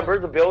 Like, remember,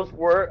 the Bills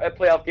were a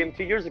playoff game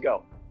 2 years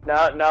ago.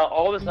 Now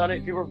all of a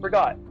sudden, people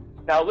forgot.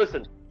 Now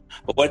listen.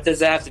 But what does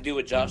that have to do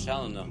with Josh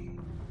Allen, though?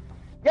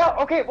 Yeah.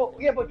 Okay. Well.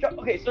 Yeah. But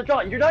so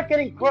John, you're not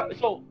getting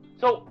so.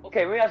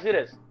 Okay. Let me ask you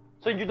this.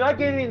 So you're not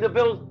giving the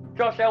Bills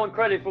Josh Allen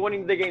credit for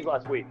winning the games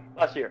last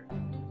year.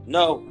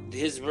 No,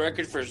 his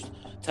record for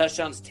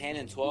touchdowns 10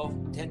 and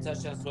 12, 10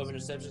 touchdowns, 12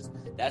 interceptions.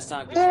 That's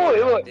not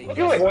good.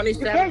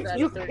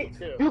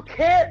 You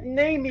can't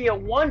name me a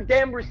one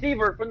damn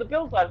receiver from the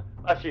Bills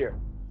last year.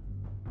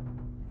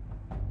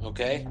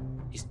 Okay.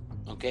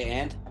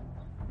 And?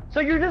 So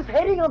you're just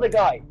hating on the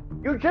guy.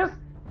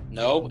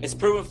 No, it's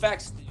proven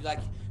facts. Like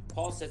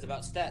Paul says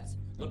about stats.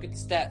 Look at the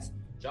stats.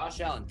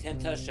 Josh Allen, 10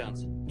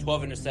 touchdowns,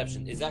 12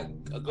 interceptions. Is that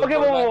a good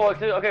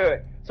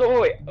Okay.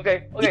 So wait.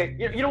 Okay.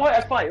 You know what?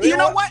 That's fine. You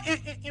know what?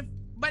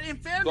 But in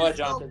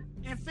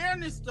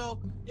fairness,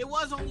 though, it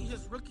was only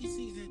his rookie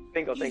season.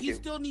 He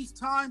still needs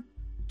time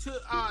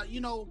to,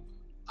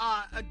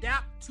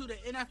 adapt to the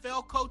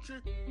NFL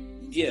culture.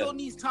 He still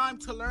needs time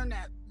to learn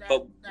that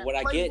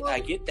I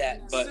get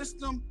that, but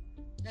system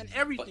and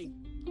everything.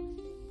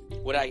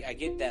 I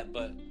get that,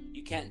 but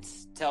you can't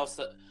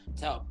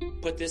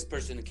put this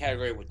person in the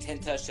category with 10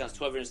 touchdowns,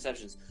 12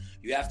 interceptions.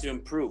 You have to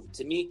improve.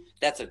 To me,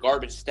 that's a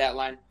garbage stat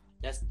line.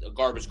 That's a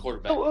garbage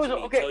quarterback.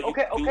 Okay.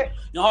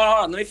 No, hold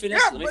on. Let me finish.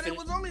 Yeah, it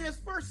was only his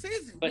first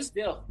season. But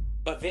still,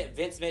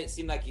 Vince made it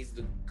seem like he's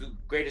the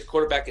greatest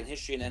quarterback in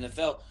history in the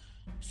NFL.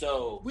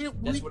 So we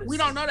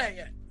don't know that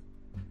yet.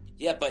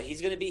 Yeah, but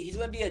he's gonna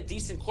be a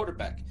decent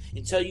quarterback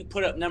until you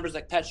put up numbers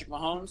like Patrick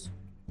Mahomes.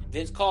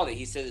 Vince called it.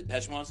 He said that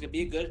Patrick Mahomes is gonna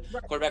be a good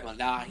quarterback. Like,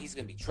 nah, he's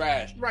gonna be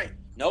trash. Right.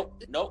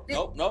 Nope.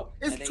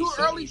 It's too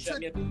early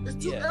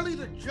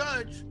to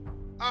judge.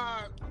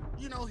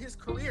 His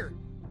career.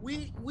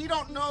 We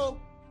don't know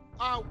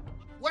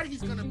what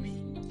he's gonna be.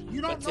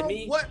 You don't know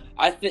what.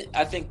 I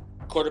think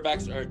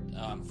quarterbacks are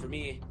for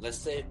me. Let's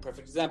say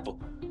perfect example.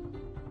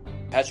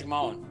 Patrick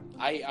Mahomes.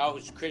 I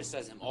always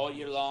criticize him all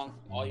year long.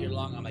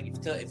 I'm like,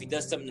 if he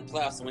does something in the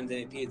playoffs and wins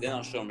the MVP, then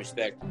I'll show him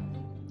respect.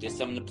 Did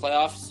something in the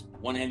playoffs,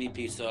 won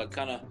MVP. So I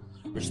kind of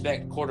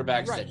respect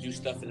quarterbacks that do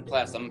stuff in the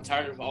playoffs. I'm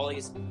tired of all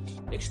these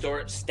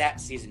extort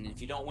stat season.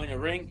 If you don't win a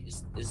ring,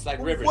 it's like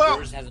Rivers.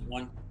 Rivers hasn't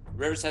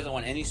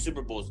won any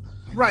Super Bowls.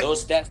 Right.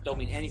 Those stats don't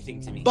mean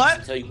anything to me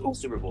until you win the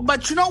Super Bowl.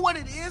 But you know what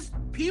it is?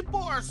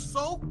 People are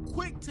so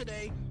quick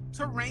today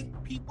to rank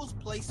people's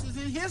places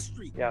in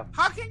history. Yeah.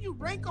 How can you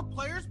rank a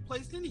player's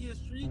place in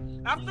history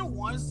after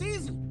one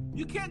season?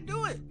 You can't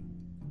do it.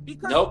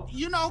 Because,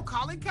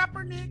 Colin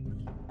Kaepernick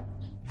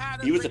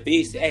he was a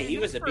beast. Hey, he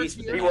was a beast.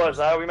 He was.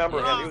 I remember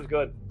him. He was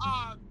good.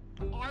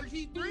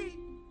 RG3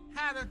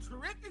 had a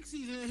terrific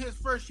season in his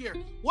first year.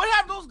 What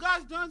have those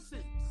guys done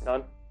since?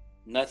 None.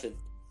 Nothing.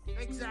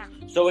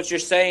 Exactly. So what you're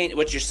saying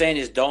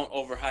is don't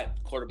overhype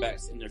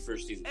quarterbacks in their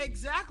first season.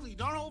 Exactly.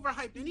 Don't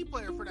overhype any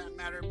player for that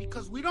matter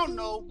because we don't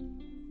know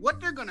what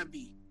they're gonna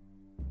be.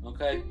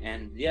 Okay,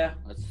 and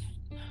let's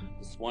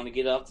just want to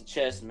get off the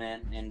chest,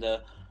 man. And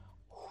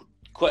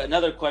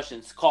another question.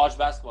 It's a college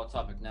basketball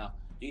topic now.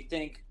 Do you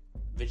think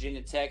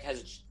Virginia Tech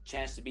has a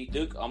chance to beat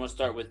Duke? I'm gonna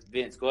start with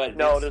Vince. Go ahead, Vince.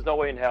 No, there's no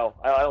way in hell.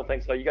 I don't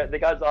think so. They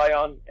got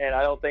Zion, and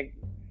I don't think.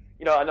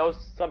 I know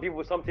some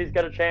teams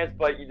got a chance,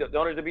 but in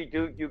order to beat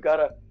Duke, you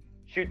gotta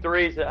shoot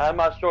threes. And I'm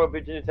not sure if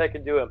Virginia Tech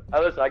can do them.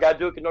 Listen, I got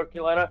Duke in North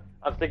Carolina.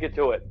 I'm sticking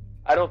to it.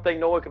 I don't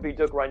think no one can beat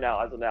Duke right now,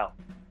 as of now.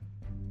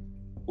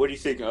 What do you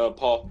think,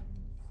 Paul?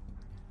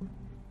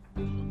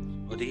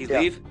 Oh, did he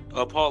leave?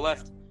 Oh, Paul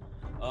left.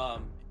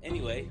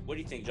 Anyway, what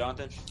do you think,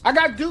 Jonathan? I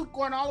got Duke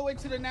going all the way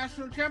to the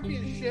national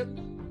championship,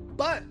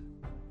 but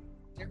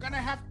they're gonna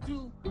have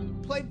to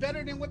play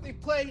better than what they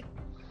played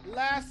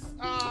last.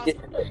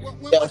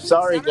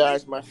 Sorry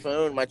guys, my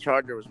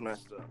charger was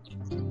messed up.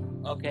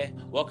 Okay,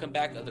 welcome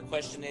back. The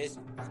question is,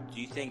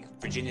 do you think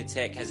Virginia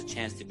Tech has a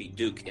chance to beat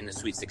Duke in the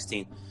Sweet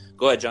 16?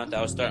 Go ahead, Jonathan.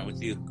 I was starting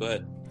with you. Go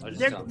ahead.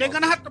 They're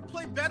gonna have to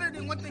play better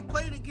than what they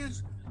played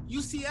against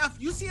UCF.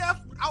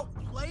 UCF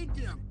outplayed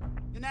them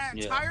in that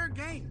entire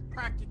game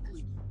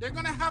practically. They're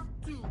going to have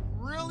to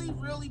really,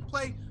 really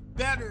play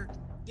better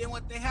than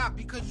what they have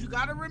because you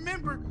got to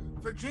remember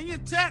Virginia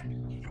Tech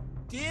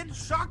did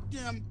shock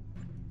them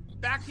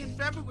back in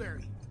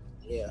February.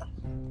 Yeah.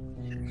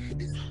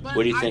 But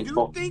what do you think, I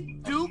do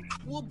think Duke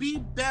will be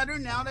better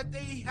now that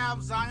they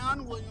have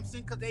Zion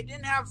Williamson because they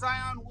didn't have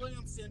Zion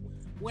Williamson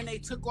when they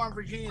took on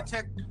Virginia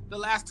Tech the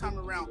last time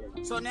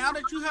around. So now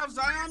that you have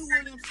Zion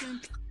Williamson,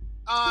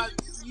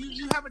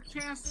 you have a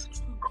chance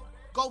to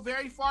go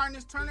very far in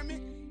this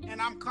tournament,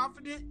 and I'm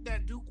confident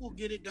that Duke will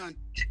get it done.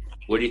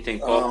 What do you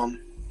think, Paul?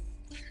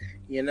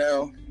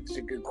 It's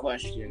a good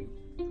question.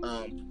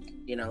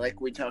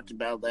 Like we talked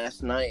about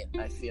last night,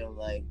 I feel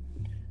like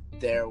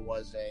there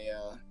was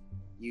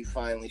you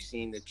finally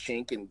seen the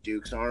chink in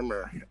Duke's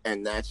armor,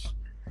 and that's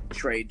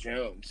Trey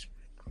Jones.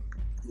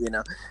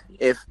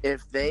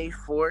 If they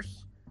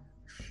force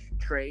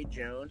Trey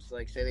Jones,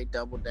 like say they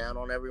double down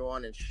on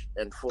everyone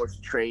and force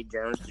Trey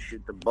Jones to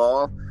shoot the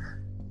ball,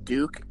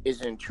 Duke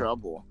is in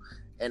trouble.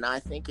 And I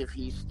think if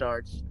he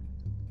starts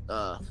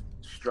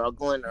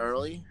struggling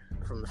early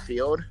from the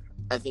field,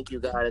 I think you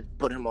got to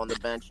put him on the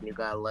bench and you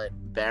got to let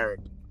Barrett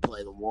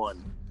play the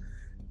one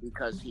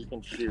because he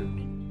can shoot.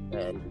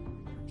 And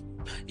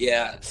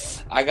it's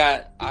the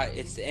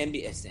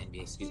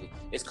NBA, excuse me.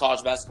 It's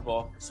college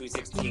basketball, Sweet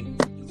 16.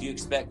 If you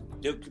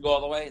expect Duke to go all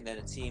the way, then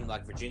a team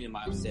like Virginia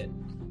might upset.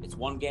 It's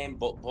one game.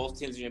 Both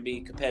teams are going to be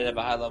competitive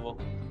at a high level.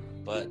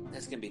 But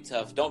that's going to be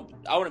tough.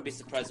 I wouldn't be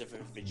surprised if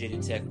Virginia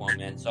Tech won,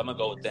 man. So I'm going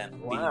to go with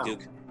them, beating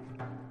Duke.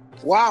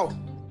 Wow.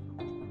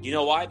 You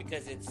know why?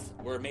 Because it's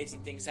where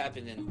amazing things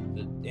happen in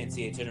the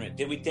NCAA tournament.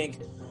 Did we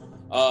think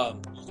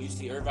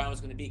UC Irvine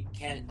was going to beat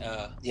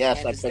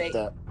yes, Kansas I picked State?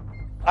 that.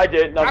 I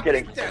did. No, I'm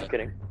kidding. I'm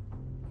kidding.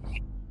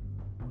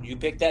 You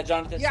picked that,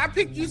 Jonathan? Yeah, I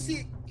picked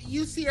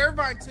UC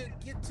Irvine to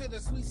get to the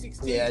Sweet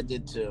 16. Yeah, I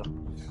did too.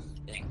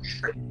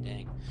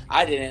 Dang.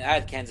 I didn't. I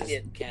had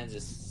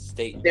Kansas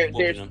State.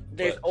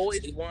 There's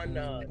always one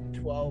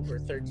 12 or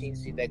 13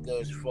 seed that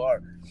goes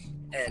far,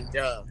 and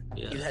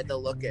you had to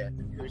look at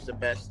who's the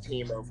best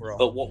team overall.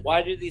 But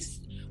why do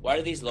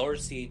these lower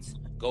seeds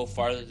go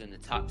farther than the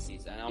top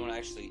seeds? And I want to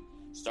actually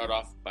start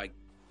off by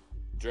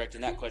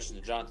directing that question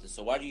to Jonathan.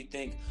 So why do you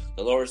think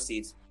the lower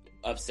seeds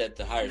upset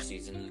the higher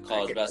seeds in the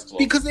college basketball?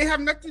 Because they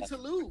have nothing to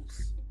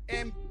lose,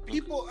 and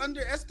people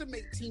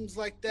underestimate teams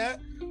like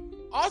that.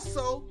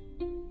 Also,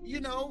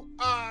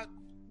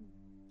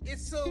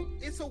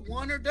 it's a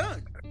one or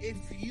done. If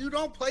you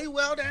don't play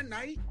well that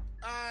night,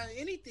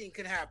 anything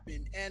can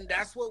happen, and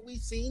that's what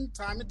we've seen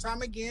time and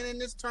time again in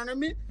this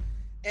tournament.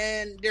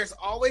 And there's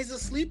always a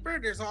sleeper,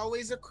 there's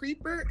always a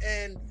creeper,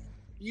 and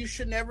you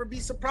should never be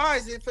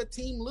surprised if a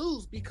team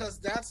lose because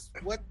that's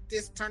what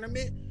this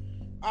tournament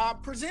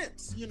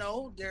presents.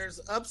 There's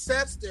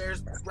upsets,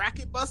 there's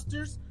bracket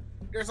busters,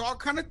 there's all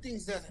kind of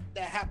things that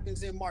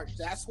happens in March.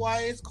 That's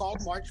why it's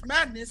called March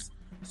Madness.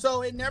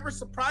 So it never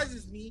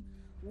surprises me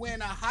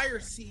when a higher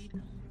seed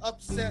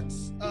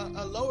upsets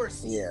a lower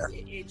seed. Yeah.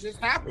 It just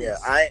happens. Yeah,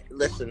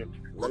 listen.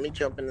 Let me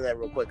jump into that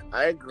real quick.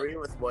 I agree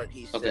with what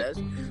he says,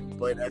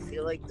 but I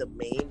feel like the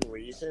main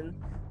reason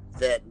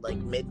that like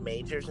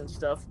mid-majors and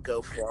stuff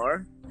go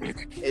far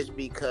is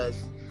because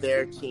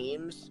their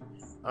teams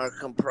are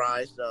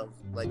comprised of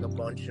like a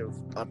bunch of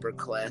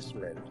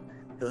upperclassmen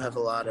who have a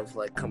lot of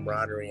like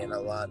camaraderie and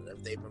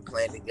they've been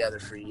playing together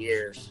for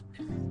years.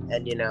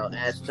 And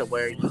as to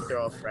where you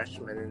throw a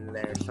freshman in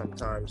there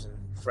sometimes, and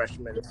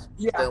freshmen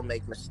still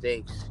make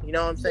mistakes. You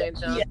know what I'm saying,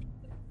 John?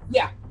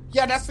 Yeah,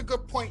 that's a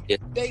good point. Yeah.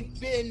 They've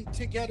been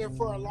together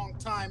for a long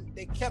time.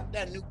 They kept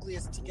that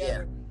nucleus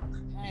together,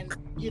 and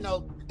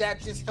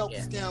that just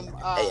helps them.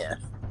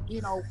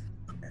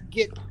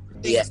 Get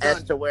things done.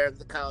 As to where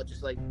the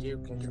colleges like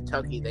Duke and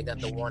Kentucky, they got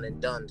the one and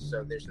done.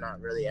 So there's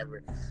not really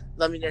ever.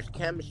 I mean, there's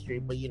chemistry,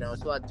 but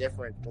it's a lot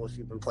different if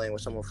you've been playing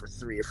with someone for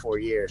 3 or 4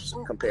 years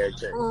compared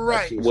to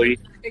right.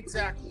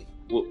 Exactly.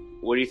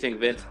 What do you think,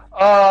 Vince?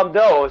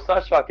 No, it's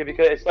not shocking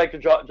because it's like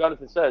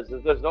Jonathan says.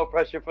 There's no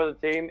pressure for the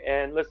team,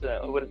 and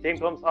listen, when the team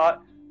comes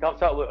out.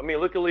 I mean,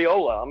 look at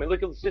Leola. I mean,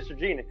 look at Sister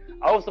Jean.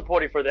 I was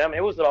supporting for them.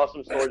 It was an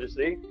awesome story to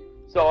see.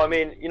 So I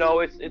mean,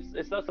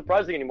 it's not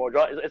surprising anymore,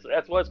 John.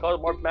 That's why it's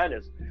called March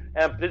Madness,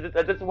 and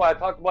this is why I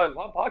talked about it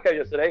on the podcast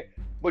yesterday.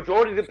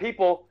 Majority of the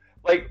people,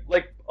 like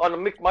on the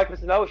Mike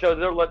Missinello show,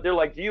 they're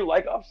like, do you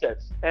like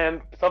upsets?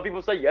 And some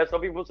people say yes,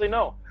 some people say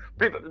no.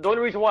 The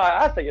only reason why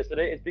I asked that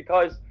yesterday is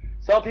because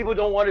some people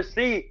don't want to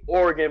see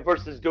Oregon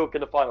versus Duke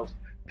in the finals.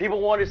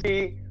 People want to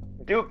see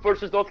Duke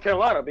versus North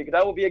Carolina because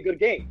that will be a good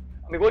game.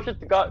 I mean, what's your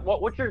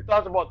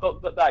thoughts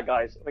about that,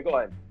 guys? I mean, go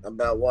ahead.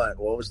 About what?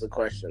 What was the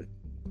question?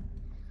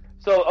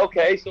 So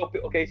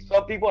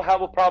some people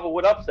have a problem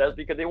with upsets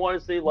because they want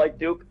to see like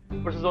Duke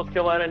versus North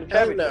Carolina in the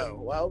championship. No,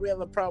 why would we have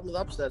a problem with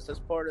upsets? That's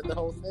part of the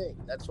whole thing.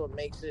 That's what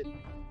makes it.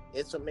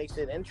 It's what makes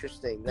it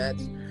interesting.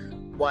 That's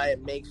why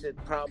it makes it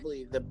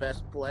probably the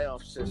best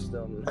playoff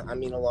system. I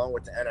mean, along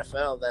with the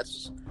NFL,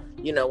 that's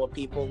what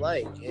people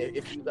like.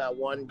 If you got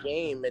one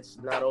game, it's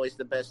not always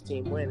the best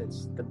team win.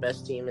 It's the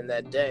best team in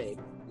that day.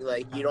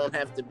 Like, you don't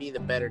have to be the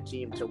better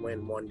team to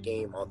win one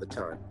game all the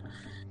time.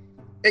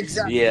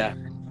 Exactly. Yeah.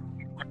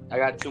 I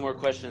got 2 more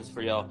questions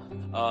for y'all.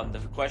 The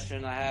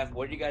question I have: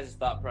 what are you guys'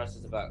 thought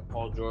process about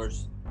Paul George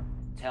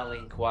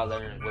telling Kawhi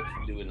Leonard what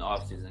to do in the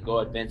offseason? Go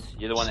ahead, Vince.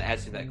 You're the one that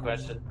asked that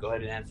question. Go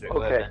ahead and answer it.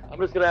 Okay, I'm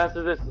just going to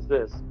answer this as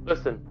this.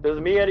 Listen, does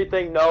it mean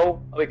anything?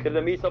 No. I mean, could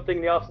it mean something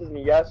in the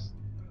offseason? Yes.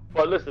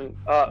 But listen,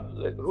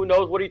 who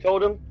knows what he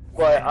told him?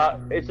 But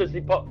it's just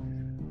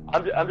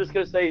I'm just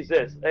going to say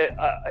this.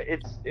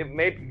 It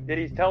may be, did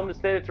he tell him to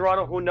stay in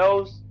Toronto? Who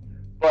knows?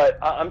 But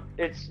I don't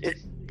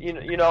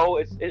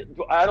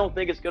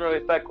think it's going to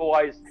affect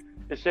Kawhi's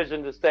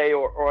decision to stay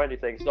or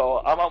anything. So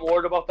I'm not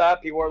worried about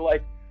that. People are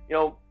like, a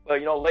lot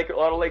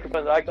of Laker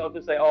fans I talk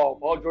to say, oh,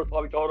 Paul George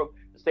probably told him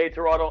to stay in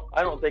Toronto.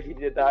 I don't think he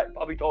did that. He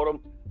probably told him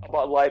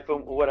about life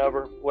and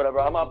whatever.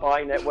 I'm not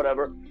buying that,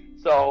 whatever.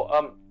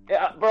 So,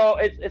 bro,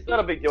 it's not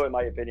a big deal in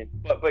my opinion.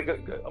 But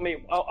I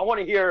mean, I want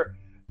to hear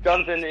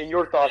Jonathan and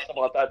your thoughts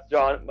about that,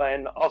 John,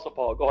 and also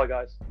Paul. Go ahead,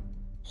 guys.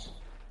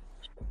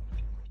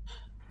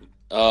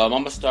 I'm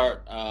gonna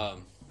start. Not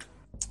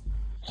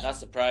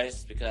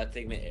surprised because I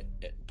think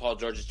Paul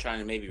George is trying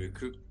to maybe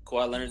recruit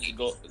Kawhi Leonard to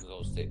go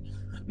State.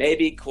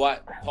 Maybe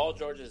Paul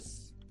George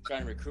is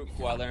trying to recruit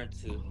Kawhi Leonard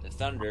to the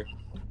Thunder,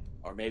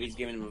 or maybe he's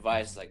giving him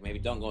advice like maybe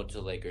don't go to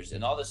the Lakers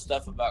and all this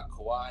stuff about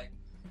Kawhi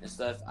and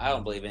stuff. I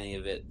don't believe any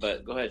of it.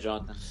 But go ahead,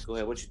 Jonathan. Go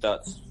ahead. What's your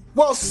thoughts?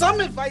 Well, some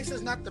advice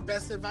is not the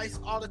best advice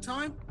all the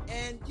time,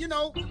 and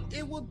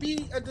it would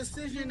be a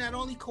decision that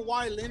only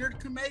Kawhi Leonard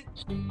can make.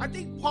 I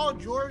think Paul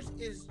George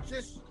is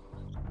just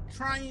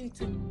trying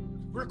to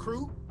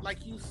recruit,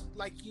 like you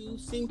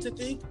seem to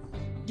think.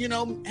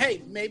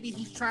 Hey, maybe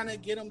he's trying to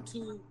get him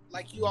to,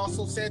 like you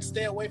also said,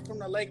 stay away from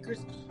the Lakers.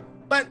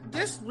 But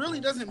this really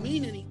doesn't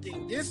mean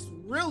anything. This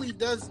really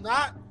does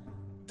not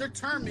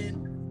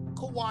determine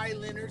Kawhi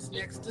Leonard's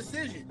next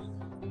decision.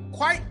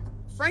 Quite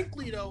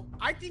frankly, though,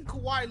 I think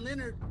Kawhi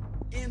Leonard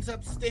ends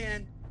up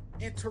staying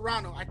in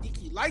Toronto. I think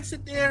he likes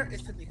it there.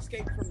 It's an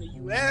escape from the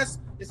U.S.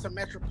 It's a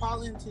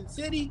metropolitan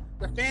city.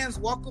 The fans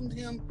welcomed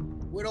him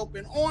with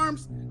open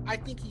arms. I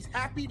think he's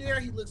happy there.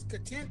 He looks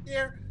content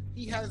there.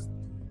 He has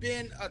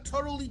been a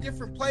totally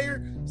different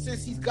player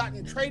since he's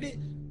gotten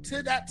traded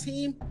to that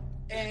team,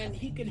 and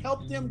he can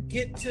help them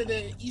get to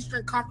the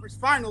Eastern Conference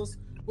Finals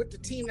with the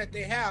team that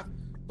they have.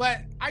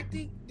 But I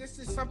think this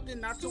is something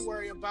not to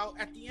worry about.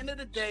 At the end of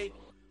the day,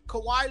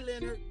 Kawhi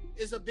Leonard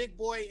is a big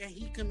boy, and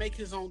he can make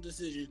his own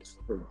decisions.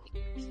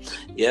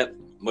 Yep.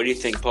 What do you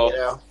think,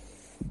 Paul?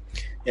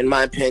 In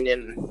my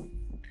opinion,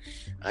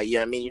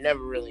 you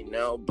never really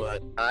know,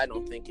 but I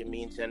don't think it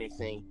means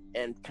anything.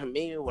 And to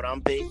me, what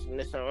I'm basing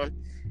this on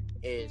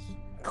is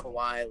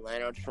Kawhi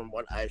Leonard, from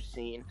what I've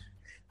seen.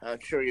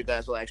 I'm sure you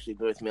guys will actually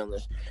agree with me on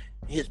this.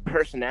 His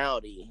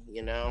personality,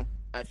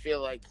 I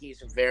feel like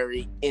he's a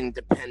very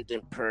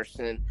independent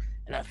person,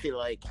 and I feel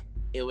like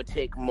it would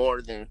take more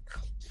than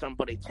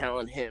somebody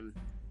telling him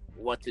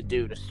what to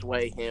do to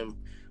sway him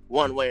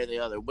one way or the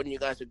other. Wouldn't you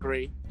guys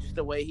agree? Just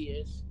the way he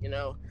is,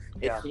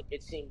 Yeah.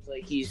 It seems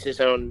like he's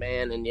his own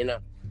man, and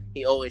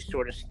he always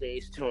sort of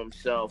stays to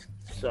himself.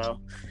 So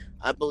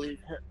I believe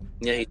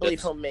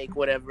he'll make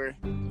whatever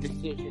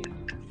decision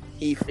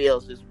he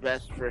feels is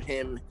best for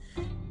him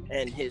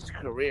and his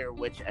career,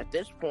 which at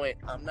this point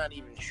I'm not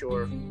even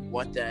sure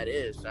what that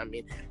is. I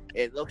mean,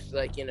 it looks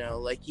like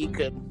like he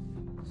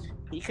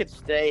could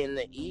stay in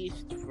the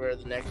East for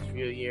the next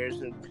few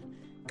years and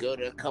go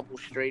to a couple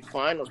straight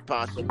finals,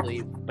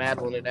 possibly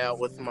battling it out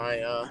with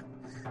my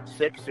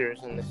Sixers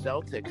and the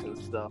Celtics and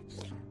stuff.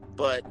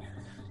 But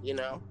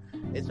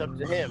it's up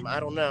to him. I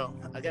don't know.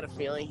 I got a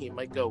feeling he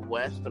might go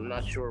west. I'm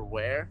not sure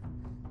where.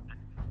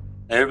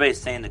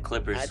 Everybody's saying the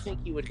Clippers. I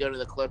think he would go to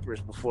the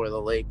Clippers before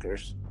the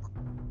Lakers.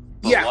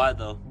 But why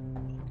though?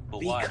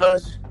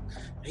 Because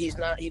he's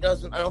not. He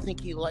doesn't. I don't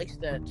think he likes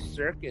that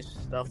circus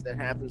stuff that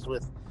happens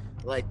with,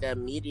 like, that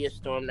media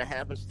storm that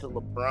happens to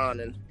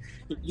LeBron. And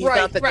he's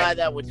not the guy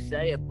that would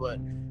say it, but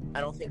I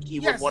don't think he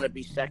would want to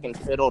be second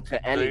fiddle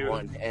to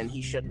anyone, and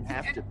he shouldn't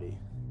have to be.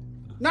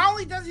 Not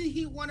only doesn't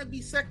he want to be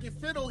second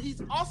fiddle,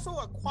 he's also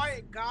a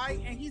quiet guy,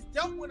 and he's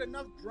dealt with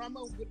enough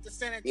drama with the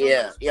San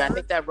Antonio Spurs. Yeah, I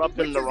think that rubbed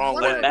him the wrong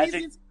way. One of the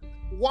reasons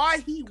why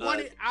he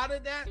wanted out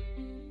of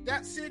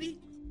that city,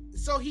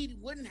 so he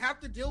wouldn't have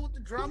to deal with the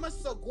drama.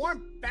 So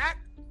going back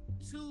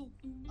to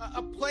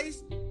a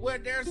place where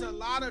there's a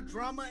lot of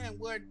drama and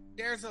where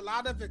there's a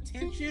lot of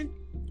attention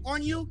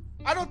on you,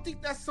 I don't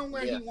think that's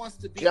somewhere he wants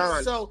to be.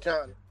 John,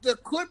 the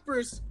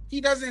Clippers,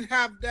 he doesn't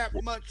have that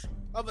much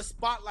of a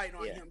spotlight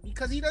on him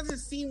because he doesn't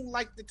seem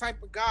like the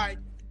type of guy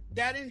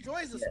that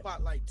enjoys the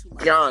spotlight too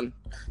much. John,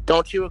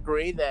 don't you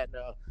agree that,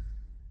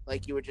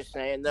 like you were just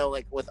saying, though,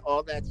 like with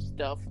all that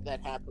stuff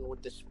that happened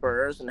with the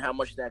Spurs and how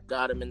much that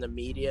got him in the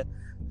media,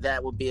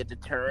 that would be a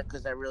deterrent?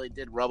 Because that really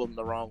did rub him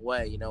the wrong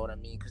way, you know what I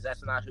mean? Because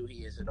that's not who he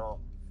is at all.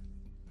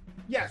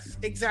 Yes,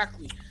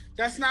 exactly.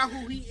 That's not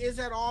who he is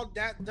at all.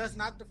 That does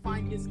not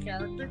define his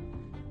character.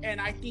 And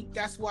I think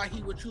that's why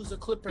he would choose the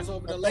Clippers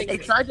over the Lakers.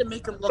 They tried to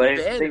make him look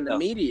bad in the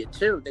media,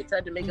 too. They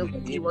tried to make him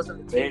think he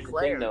wasn't a team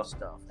player and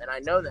stuff. And I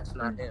know that's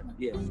not him.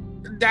 Yeah.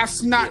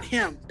 That's not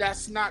him.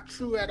 That's not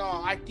true at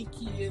all. I think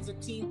he is a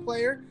team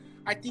player.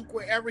 I think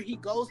wherever he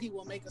goes, he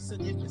will make a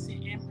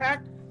significant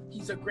impact.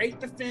 He's a great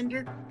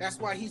defender. That's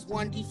why he's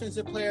won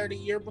Defensive Player of the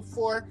Year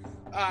before.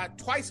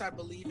 Twice, I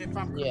believe, if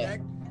I'm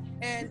correct.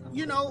 And,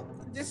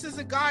 this is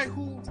a guy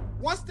who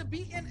wants to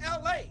be in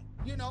L.A.,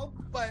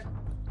 but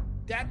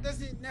that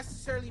doesn't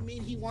necessarily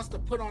mean he wants to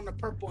put on the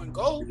purple and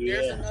gold. Yeah.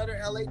 There's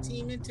another LA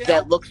team in town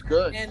that looks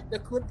good, and the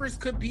Clippers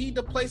could be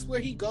the place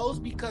where he goes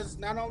because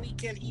not only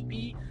can he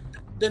be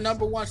the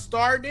number one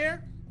star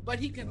there, but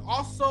he can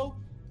also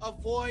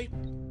avoid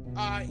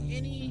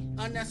any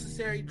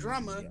unnecessary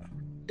drama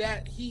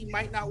that he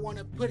might not want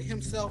to put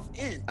himself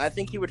in. I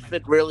think he would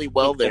fit really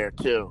well there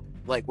too,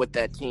 like with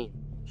that team.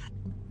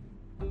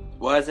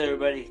 Why does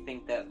everybody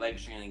think that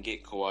Lakers are going to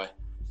get Kawhi? Is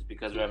it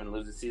because we're having a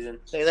losing season?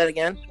 Say that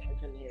again. I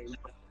couldn't hear you.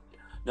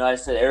 No, I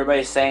said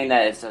everybody's saying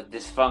that it's a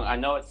dysfunction. I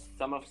know it's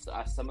some of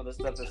the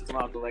stuff that's come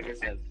out with the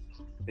Lakers has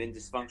been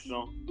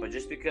dysfunctional, but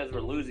just because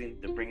we're losing,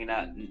 they're bringing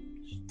out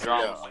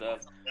drama stuff.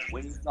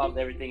 Winning solves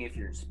everything. If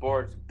you're in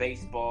sports,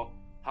 baseball,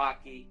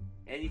 hockey,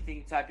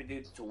 anything type of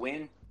do to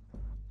win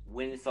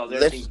solves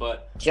everything.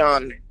 But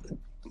John,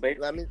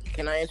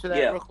 can I answer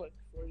that real quick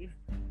for you?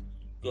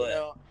 Go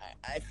ahead.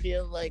 I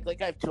feel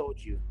like I've told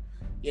you,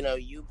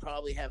 you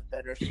probably have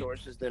better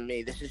sources than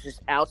me. This is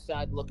just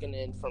outside looking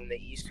in from the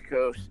East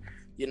Coast.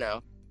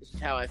 This is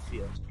how I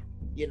feel.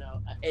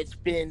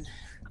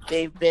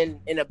 They've been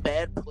in a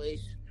bad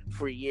place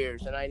for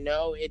years, and I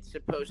know it's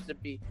supposed to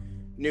be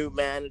new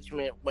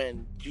management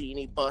when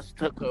Jeannie Buss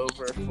took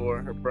over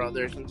for her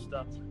brothers and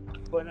stuff.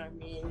 But I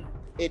mean,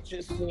 it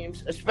just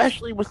seems,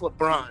 especially with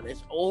LeBron,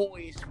 it's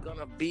always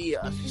gonna be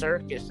a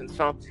circus and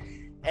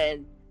something.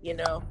 And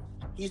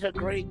he's a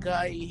great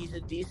guy. He's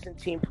a decent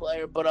team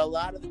player, but a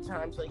lot of the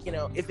times,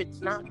 if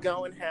it's not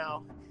going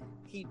how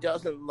he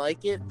doesn't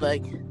like it,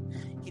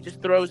 he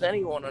just throws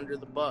anyone under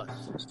the bus.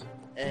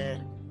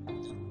 And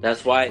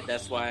that's why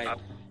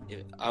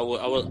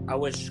I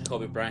wish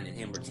Kobe Bryant and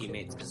him were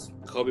teammates, because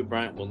Kobe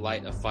Bryant will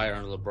light a fire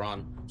under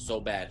LeBron so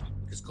bad,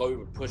 because Kobe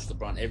would push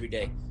LeBron every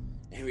day.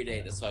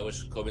 That's why I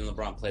wish Kobe and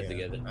LeBron played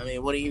together. I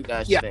mean, what do you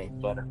guys think?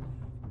 But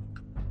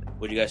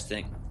what do you guys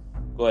think?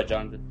 Go ahead,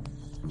 Jonathan.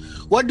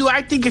 What do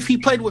I think if he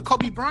played with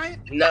Kobe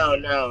Bryant? No.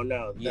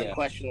 The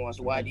question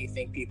was, why do you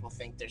think people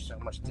think there's so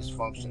much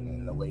dysfunction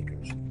in the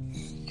Lakers?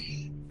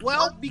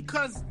 Well,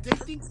 because they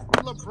think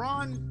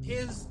LeBron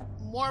is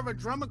more of a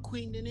drama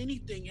queen than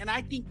anything. And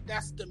I think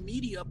that's the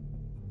media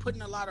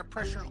putting a lot of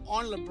pressure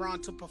on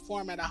LeBron to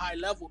perform at a high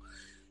level.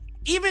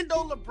 Even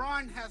though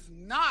LeBron has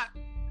not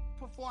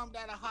performed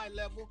at a high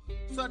level,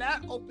 so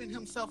that opened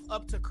himself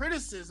up to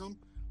criticism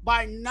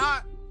by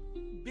not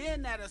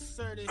being that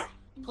assertive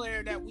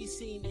player that we've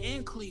seen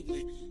in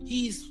Cleveland.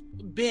 He's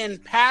been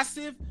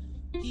passive.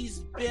 He's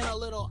been a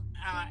little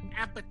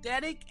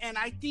apathetic, and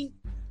I think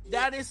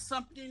that is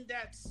something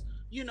that's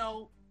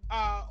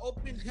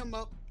opened him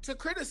up to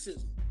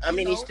criticism. I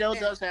mean, he still and-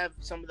 does have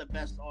some of the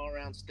best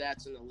all-around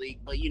stats in the league,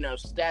 but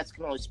stats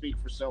can only speak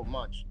for so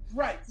much.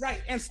 Right.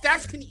 And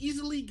stats can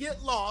easily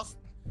get lost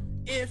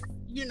if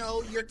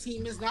your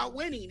team is not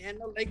winning. And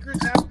the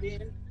Lakers have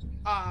been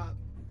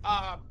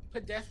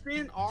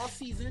pedestrian all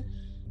season.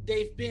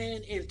 They've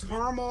been in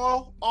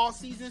turmoil all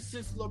season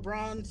since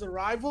LeBron's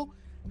arrival,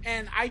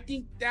 and I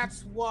think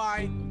that's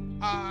why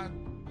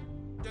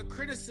the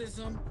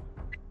criticism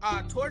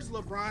towards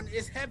LeBron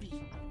is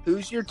heavy.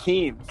 Who's your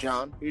team,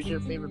 John? Who's your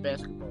favorite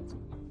basketball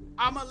team?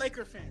 I'm a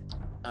Laker fan.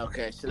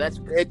 Okay, so that's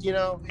good.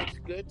 It's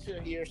good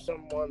to hear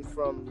someone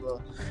from the.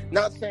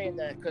 Not saying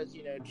that because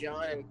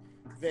John and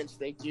Vince,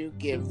 they do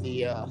give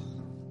the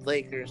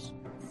Lakers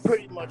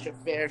pretty much a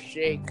fair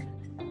shake,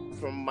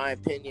 from my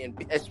opinion.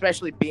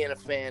 Especially being a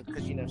fan,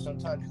 because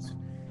sometimes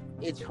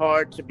it's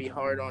hard to be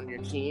hard on your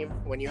team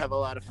when you have a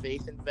lot of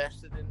faith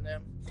invested in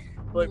them.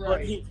 But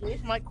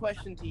here's my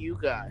question to you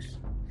guys.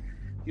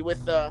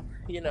 With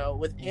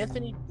with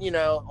Anthony,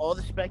 all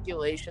the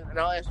speculation, and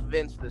I'll ask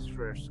Vince this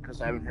first because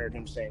I haven't heard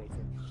him say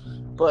anything.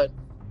 But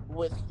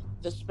with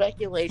the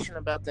speculation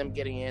about them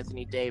getting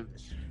Anthony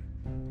Davis,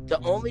 the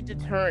only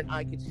deterrent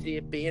I could see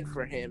it being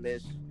for him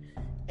is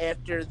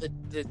after the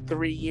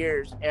 3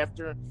 years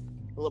after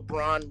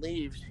LeBron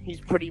leaves, he's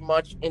pretty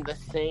much in the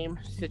same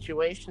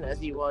situation as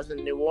he was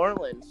in New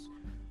Orleans,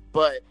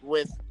 but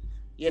with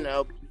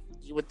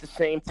the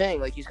same thing.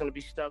 Like, he's going to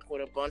be stuck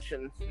with a bunch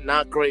of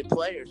not great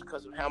players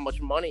because of how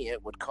much money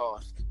it would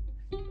cost.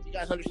 You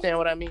guys understand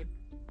what I mean?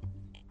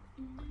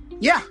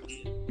 Yeah.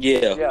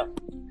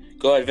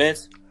 Go ahead,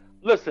 Vince.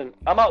 Listen,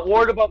 I'm not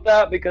worried about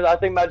that because I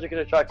think Magic can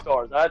attract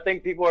stars. I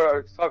think people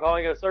are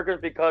calling it a circus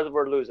because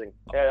we're losing.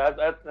 Yeah,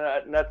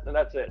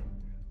 that's it.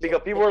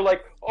 Because people were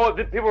like, oh,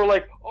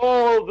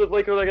 the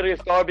Lakers are getting a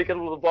star because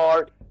of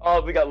LeBron.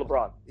 Oh, we got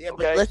LeBron. Yeah,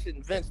 okay? But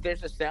listen, Vince,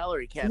 there's a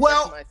salary cap.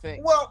 Well, that's my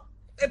thing. Well,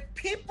 if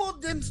people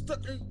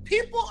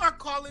are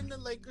calling the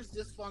Lakers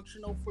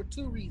dysfunctional for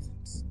two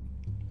reasons.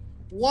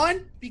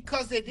 One,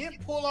 because they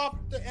didn't pull off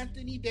the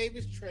Anthony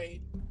Davis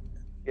trade.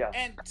 Yeah.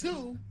 And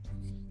two,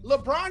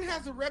 LeBron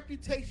has a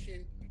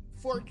reputation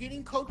for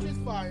getting coaches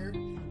fired,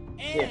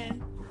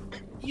 and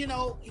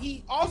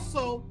he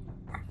also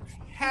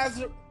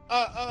has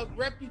a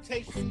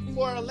reputation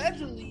for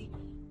allegedly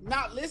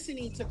not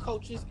listening to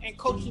coaches and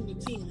coaching the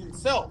team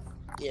himself.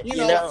 Yeah,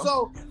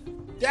 So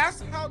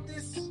that's how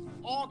this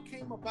all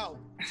came about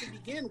to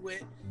begin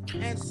with,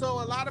 and so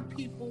a lot of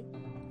people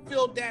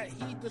feel that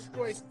he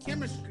destroys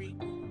chemistry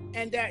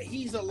and that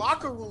he's a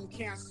locker room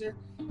cancer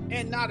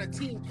and not a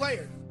team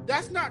player.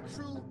 That's not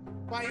true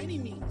by any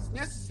means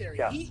necessary.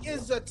 Yeah. He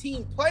is a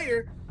team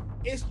player.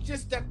 It's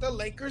just that the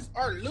Lakers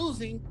are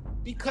losing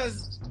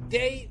because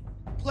they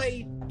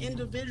played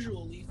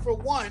individually, for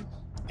one.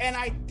 And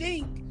I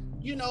think,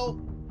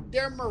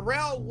 their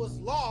morale was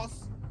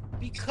lost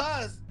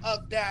because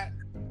of that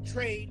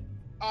trade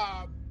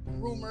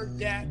rumor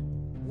that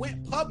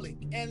went public.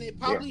 And it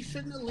probably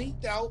shouldn't have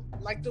leaked out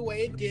like the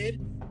way it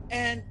did.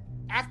 And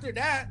after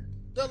that,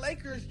 the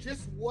Lakers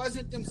just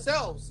wasn't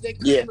themselves. They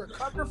couldn't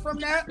recover from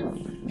that.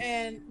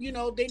 And,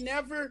 they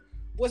never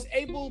was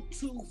able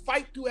to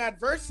fight through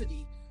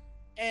adversity.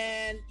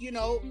 And,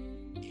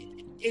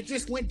 it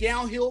just went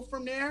downhill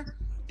from there.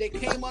 They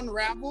came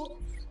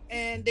unraveled,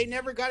 and they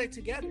never got it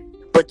together.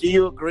 But do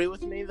you agree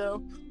with me,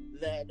 though,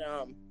 that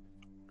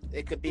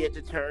it could be a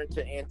deterrent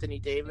to Anthony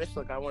Davis?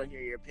 Like, I want to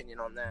hear your opinion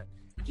on that.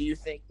 Do you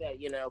think that,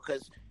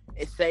 because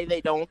say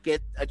they don't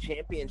get a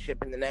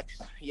championship in the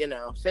next,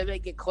 say they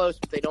get close,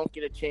 but they don't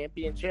get a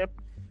championship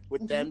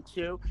with them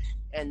two,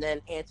 and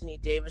then Anthony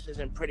Davis is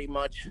in pretty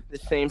much the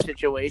same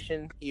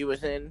situation he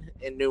was in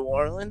New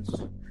Orleans?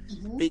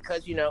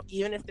 Because,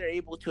 even if they're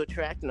able to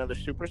attract another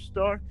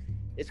superstar,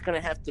 it's going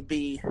to have to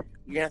be,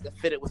 you're going to have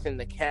to fit it within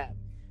the cap.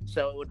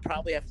 So it would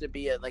probably have to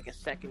be a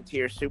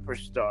second-tier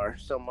superstar,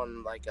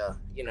 someone like a,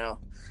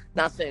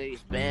 not saying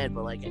he's bad,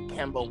 but like a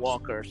Kemba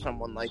Walker or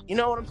someone like, you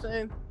know what I'm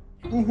saying?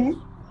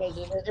 Because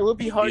it would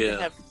be hard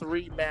to have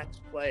three max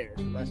players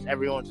unless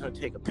everyone's going to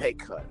take a pay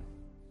cut.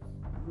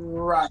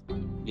 Right.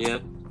 Yeah.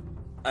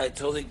 I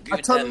totally agree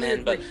with that,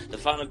 man. But the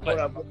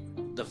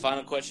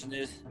final question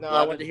is... No,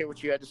 I wanted to hear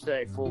what you had to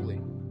say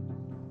fully.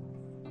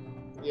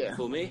 Yeah.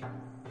 For me?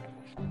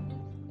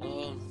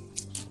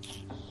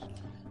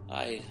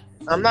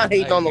 I'm not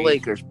hating on the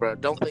Lakers, bro.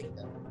 Don't think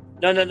that.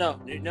 No.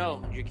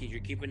 You're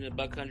keeping it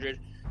 $100,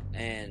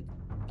 and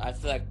I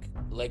feel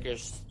like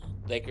us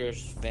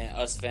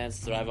fans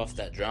thrive off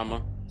that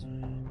drama.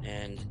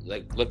 And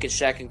look at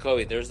Shaq and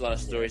Kobe. There was a lot of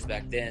stories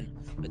back then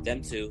with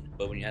them two,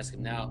 but when you ask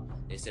them now,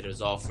 they said it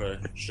was all for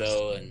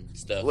show and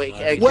stuff. Wait,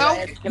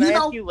 can I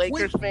ask you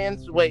Lakers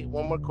fans? Wait,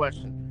 one more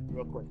question,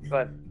 real quick. Go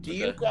ahead. Do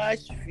you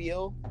guys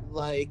feel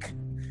like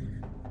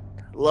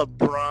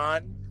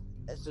LeBron,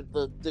 as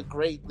the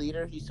great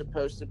leader he's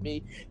supposed to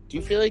be, do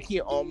you feel like he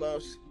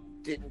almost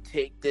didn't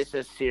take this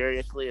as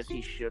seriously as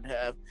he should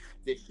have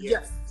this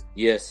year?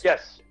 Yes,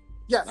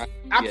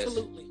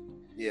 absolutely.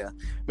 Yeah,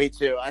 me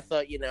too. I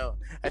thought,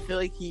 I feel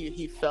like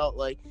he felt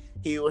like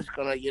he was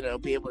gonna,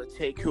 be able to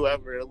take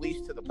whoever at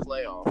least to the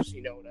playoffs.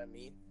 You know what I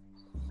mean?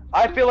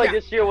 I feel like Yeah.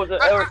 this year was a.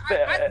 I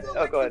feel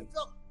like go he ahead.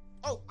 felt.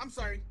 Oh, I'm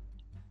sorry.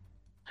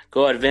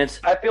 Go ahead, Vince.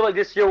 I feel like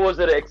this year was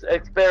an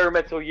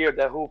experimental year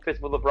that who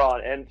fits with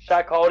LeBron, and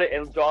Shaq called it,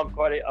 and John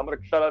called it. I'm gonna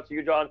shout out to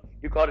you, John.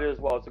 You called it as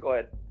well. So go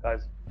ahead,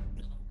 guys.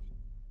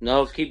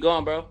 No, keep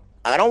going, bro.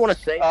 I don't want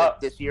to say that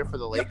this year for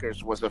the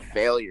Lakers was a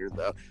failure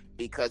though,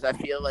 because I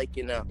feel like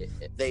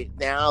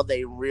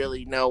they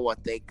really know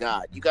what they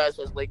got. You guys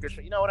as Lakers,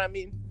 you know what I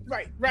mean?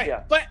 Right.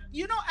 Yeah. But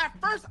at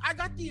first I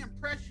got the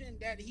impression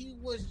that he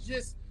was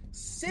just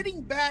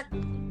sitting back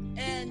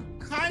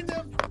and kind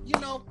of,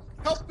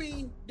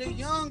 helping the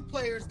young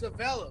players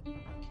develop.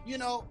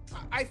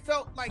 I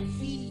felt like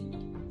he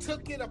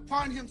took it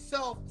upon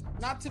himself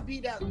not to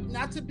be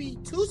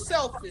too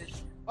selfish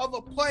of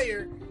a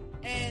player,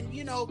 and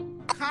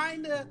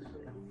kind of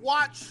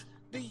watch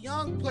the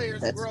young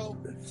players grow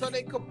so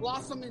they could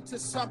blossom into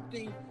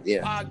something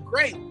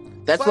great.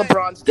 That's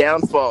LeBron's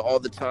downfall all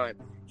the time.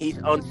 He's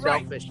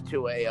unselfish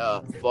to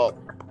a fault.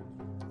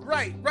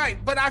 Right.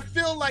 But I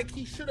feel like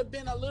he should have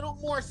been a little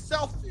more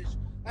selfish,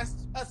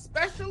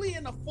 especially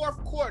in the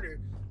fourth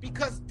quarter,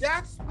 because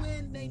that's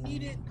when they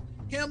needed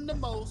him the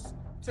most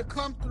to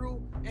come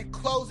through and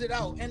close it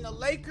out. And the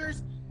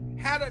Lakers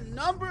had a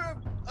number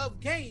of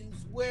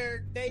games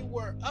where they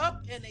were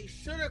up and they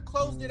should have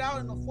closed it out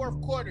in the fourth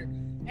quarter.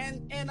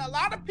 And a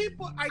lot of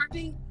people, I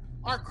think,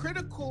 are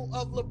critical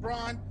of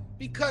LeBron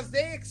because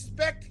they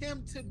expect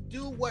him to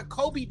do what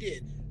Kobe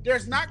did.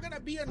 There's not going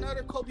to be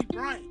another Kobe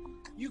Bryant.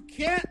 You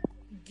can't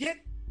get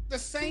the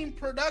same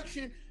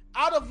production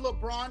out of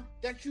LeBron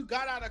that you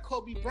got out of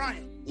Kobe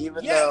Bryant.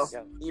 Even though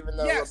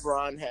Yes.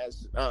 LeBron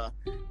has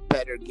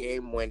better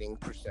game-winning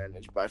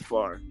percentage by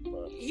far.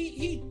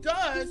 He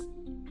does,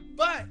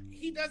 but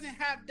he doesn't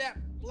have that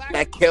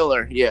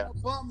killer,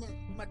 bummer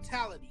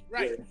mentality,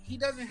 right? Yeah. He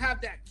doesn't have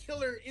that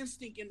killer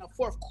instinct in the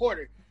fourth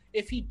quarter.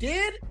 If he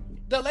did,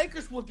 the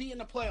Lakers would be in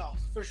the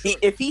playoffs for sure.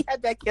 If he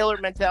had that killer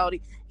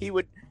mentality, he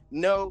would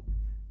no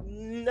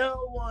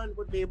one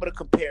would be able to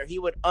compare. He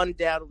would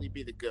undoubtedly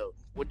be the GOAT.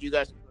 Would you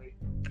guys agree?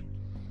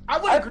 I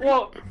would agree.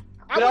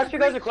 Can I ask you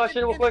guys a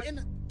question real quick?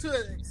 To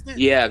an extent.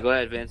 Yeah, go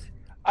ahead, Vince.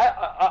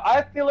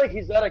 I feel like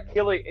he's not a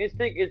killer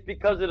instinct. It's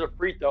because of the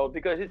free throw.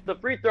 Because the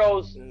free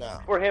throws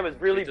for him is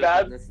really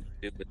bad. Nothing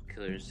to do with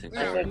killer instinct.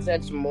 Yeah. I think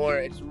that's more.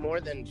 It's more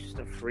than just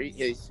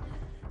his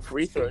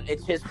free throw.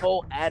 It's his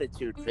whole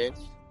attitude, Vince.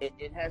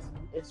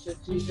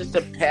 He's just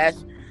a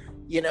pass.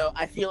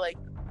 I feel like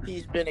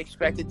he's been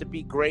expected to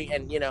be great,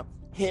 and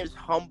his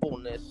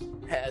humbleness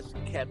has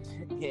kept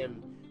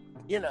him.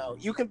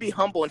 You can be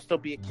humble and still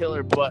be a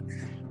killer, but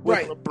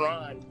with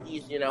LeBron,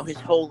 he's his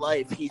whole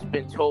life he's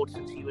been told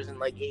since he was in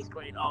like 8th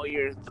grade, "Oh,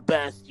 you're the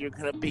best. You're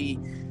gonna be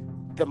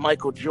the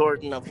Michael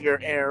Jordan of your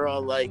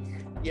era,"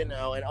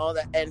 and all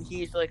that. And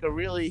he's like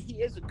he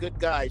is a good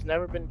guy. He's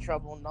never been in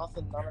trouble, none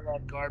of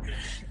that garbage,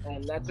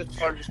 and that's just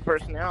part of his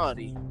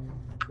personality.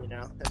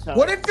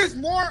 What if it's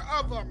more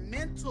of a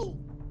mental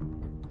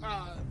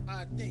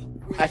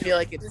thing? I feel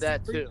like it's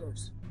that too.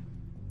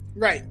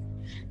 Right.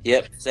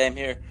 Yep, same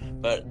here.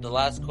 But the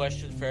last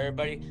question for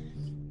everybody: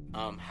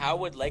 how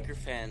would Laker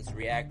fans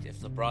react if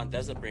LeBron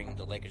doesn't bring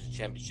the Lakers a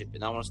championship?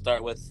 And I want to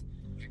start with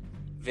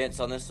Vince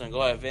on this one.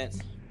 Go ahead,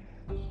 Vince.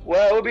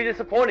 Well, it would be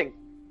disappointing.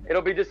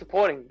 It'll be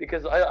disappointing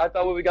because I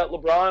thought when we got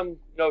LeBron,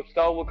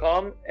 Star will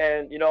come,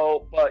 and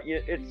but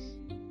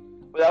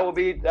that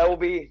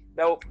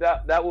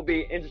will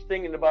be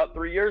interesting in about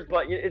 3 years.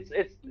 But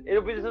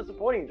it'll be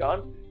disappointing,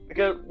 John,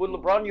 because with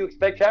LeBron you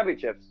expect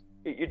championships.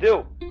 You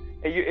do.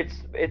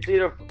 It's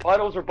either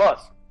finals or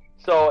bust.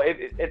 So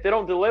if they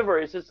don't deliver,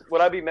 it's just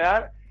would I be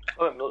mad?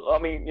 I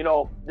mean,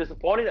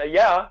 disappointed.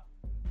 Yeah,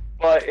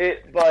 but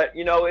it is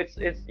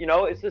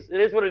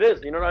what it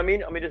is. You know what I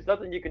mean? I mean, there's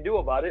nothing you can do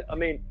about it. I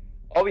mean,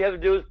 all we have to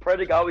do is pray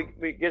to God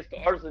we get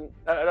stars, and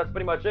that's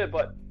pretty much it.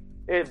 But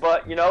it's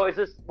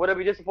just would it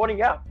be disappointing?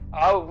 Yeah,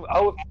 I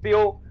would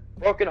feel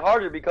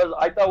brokenhearted because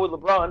I thought with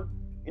LeBron,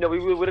 we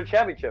would win a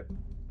championship.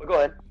 But go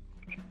ahead.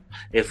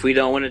 If we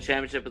don't win a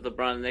championship with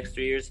LeBron in the next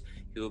 3 years,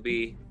 he will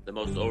be the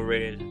most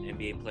overrated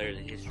NBA player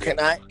in history. Can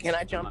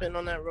I jump in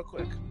on that real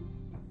quick?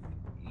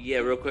 Yeah,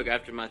 real quick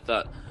after my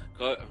thought.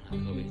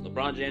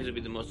 LeBron James would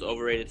be the most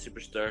overrated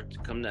superstar to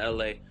come to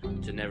LA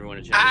to never win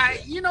a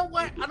championship. You know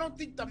what? I don't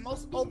think the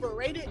most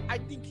overrated. I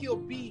think he'll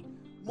be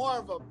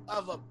more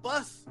of a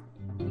bust.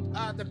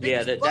 The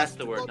biggest that's bust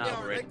the to word, go not down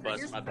overrated. Laker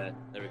Bust, history. my bad.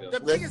 There we go. The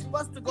biggest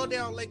bust to go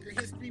down Laker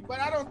history, but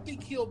I don't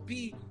think he'll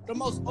be the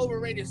most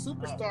overrated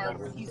superstar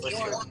when he's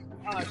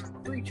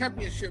won 3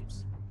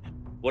 championships.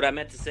 What I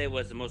meant to say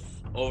was the most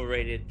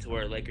overrated to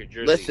wear Laker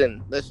jersey.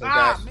 Listen,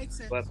 guys. Makes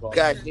sense.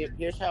 Guys,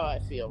 here's how I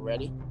feel.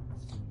 Ready?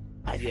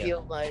 I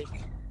feel like,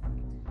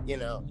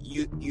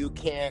 you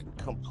can't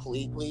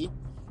completely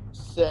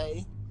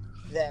say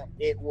that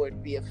it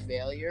would be a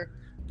failure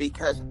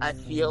because I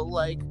feel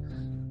like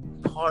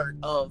part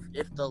of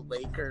if the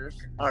Lakers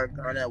are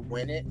gonna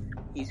win it,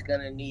 he's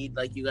gonna need,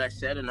 like you guys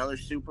said, another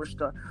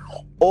superstar,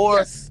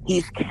 or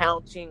he's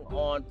counting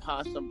on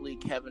possibly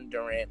Kevin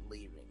Durant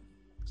leaving.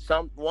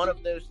 One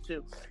of those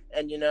two,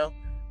 and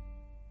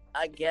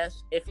I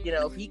guess if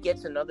he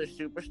gets another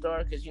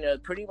superstar, because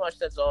pretty much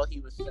that's all he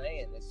was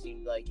saying. It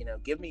seemed like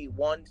give me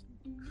one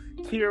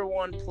tier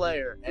 1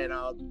 player and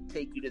I'll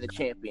take you to the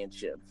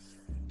championship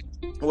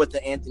with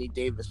the Anthony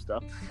Davis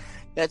stuff.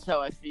 That's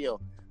how I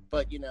feel.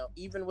 But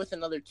even with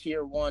another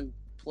tier 1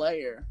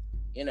 player,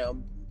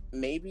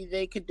 maybe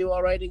they could do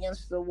all right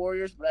against the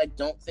Warriors, but I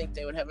don't think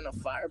they would have enough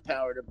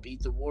firepower to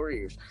beat the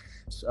Warriors.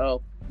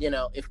 So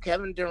if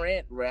Kevin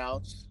Durant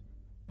routes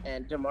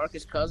and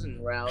DeMarcus Cousins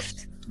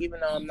routes,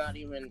 even though I'm not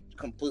even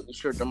completely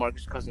sure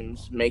DeMarcus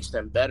Cousins makes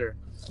them better,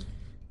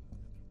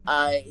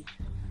 I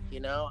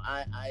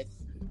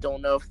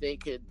don't know if they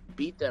could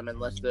beat them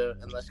unless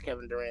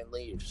Kevin Durant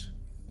leaves.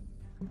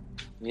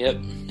 Yep,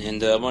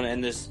 and I want to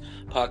end this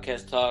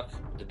podcast talk,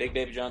 the Big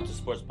Baby Jonathan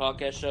Sports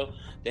Podcast Show.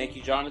 Thank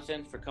you,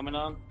 Jonathan, for coming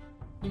on.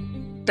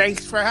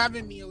 Thanks for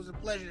having me. It was a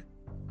pleasure.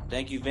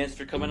 Thank you, Vince,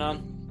 for coming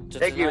on.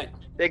 Thank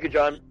you,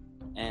 John.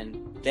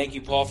 And thank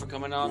you, Paul, for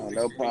coming on.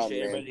 No problem,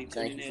 man.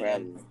 Thank you for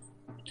having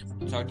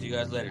me. Talk to you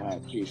guys later. All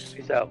right, peace.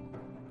 Peace out.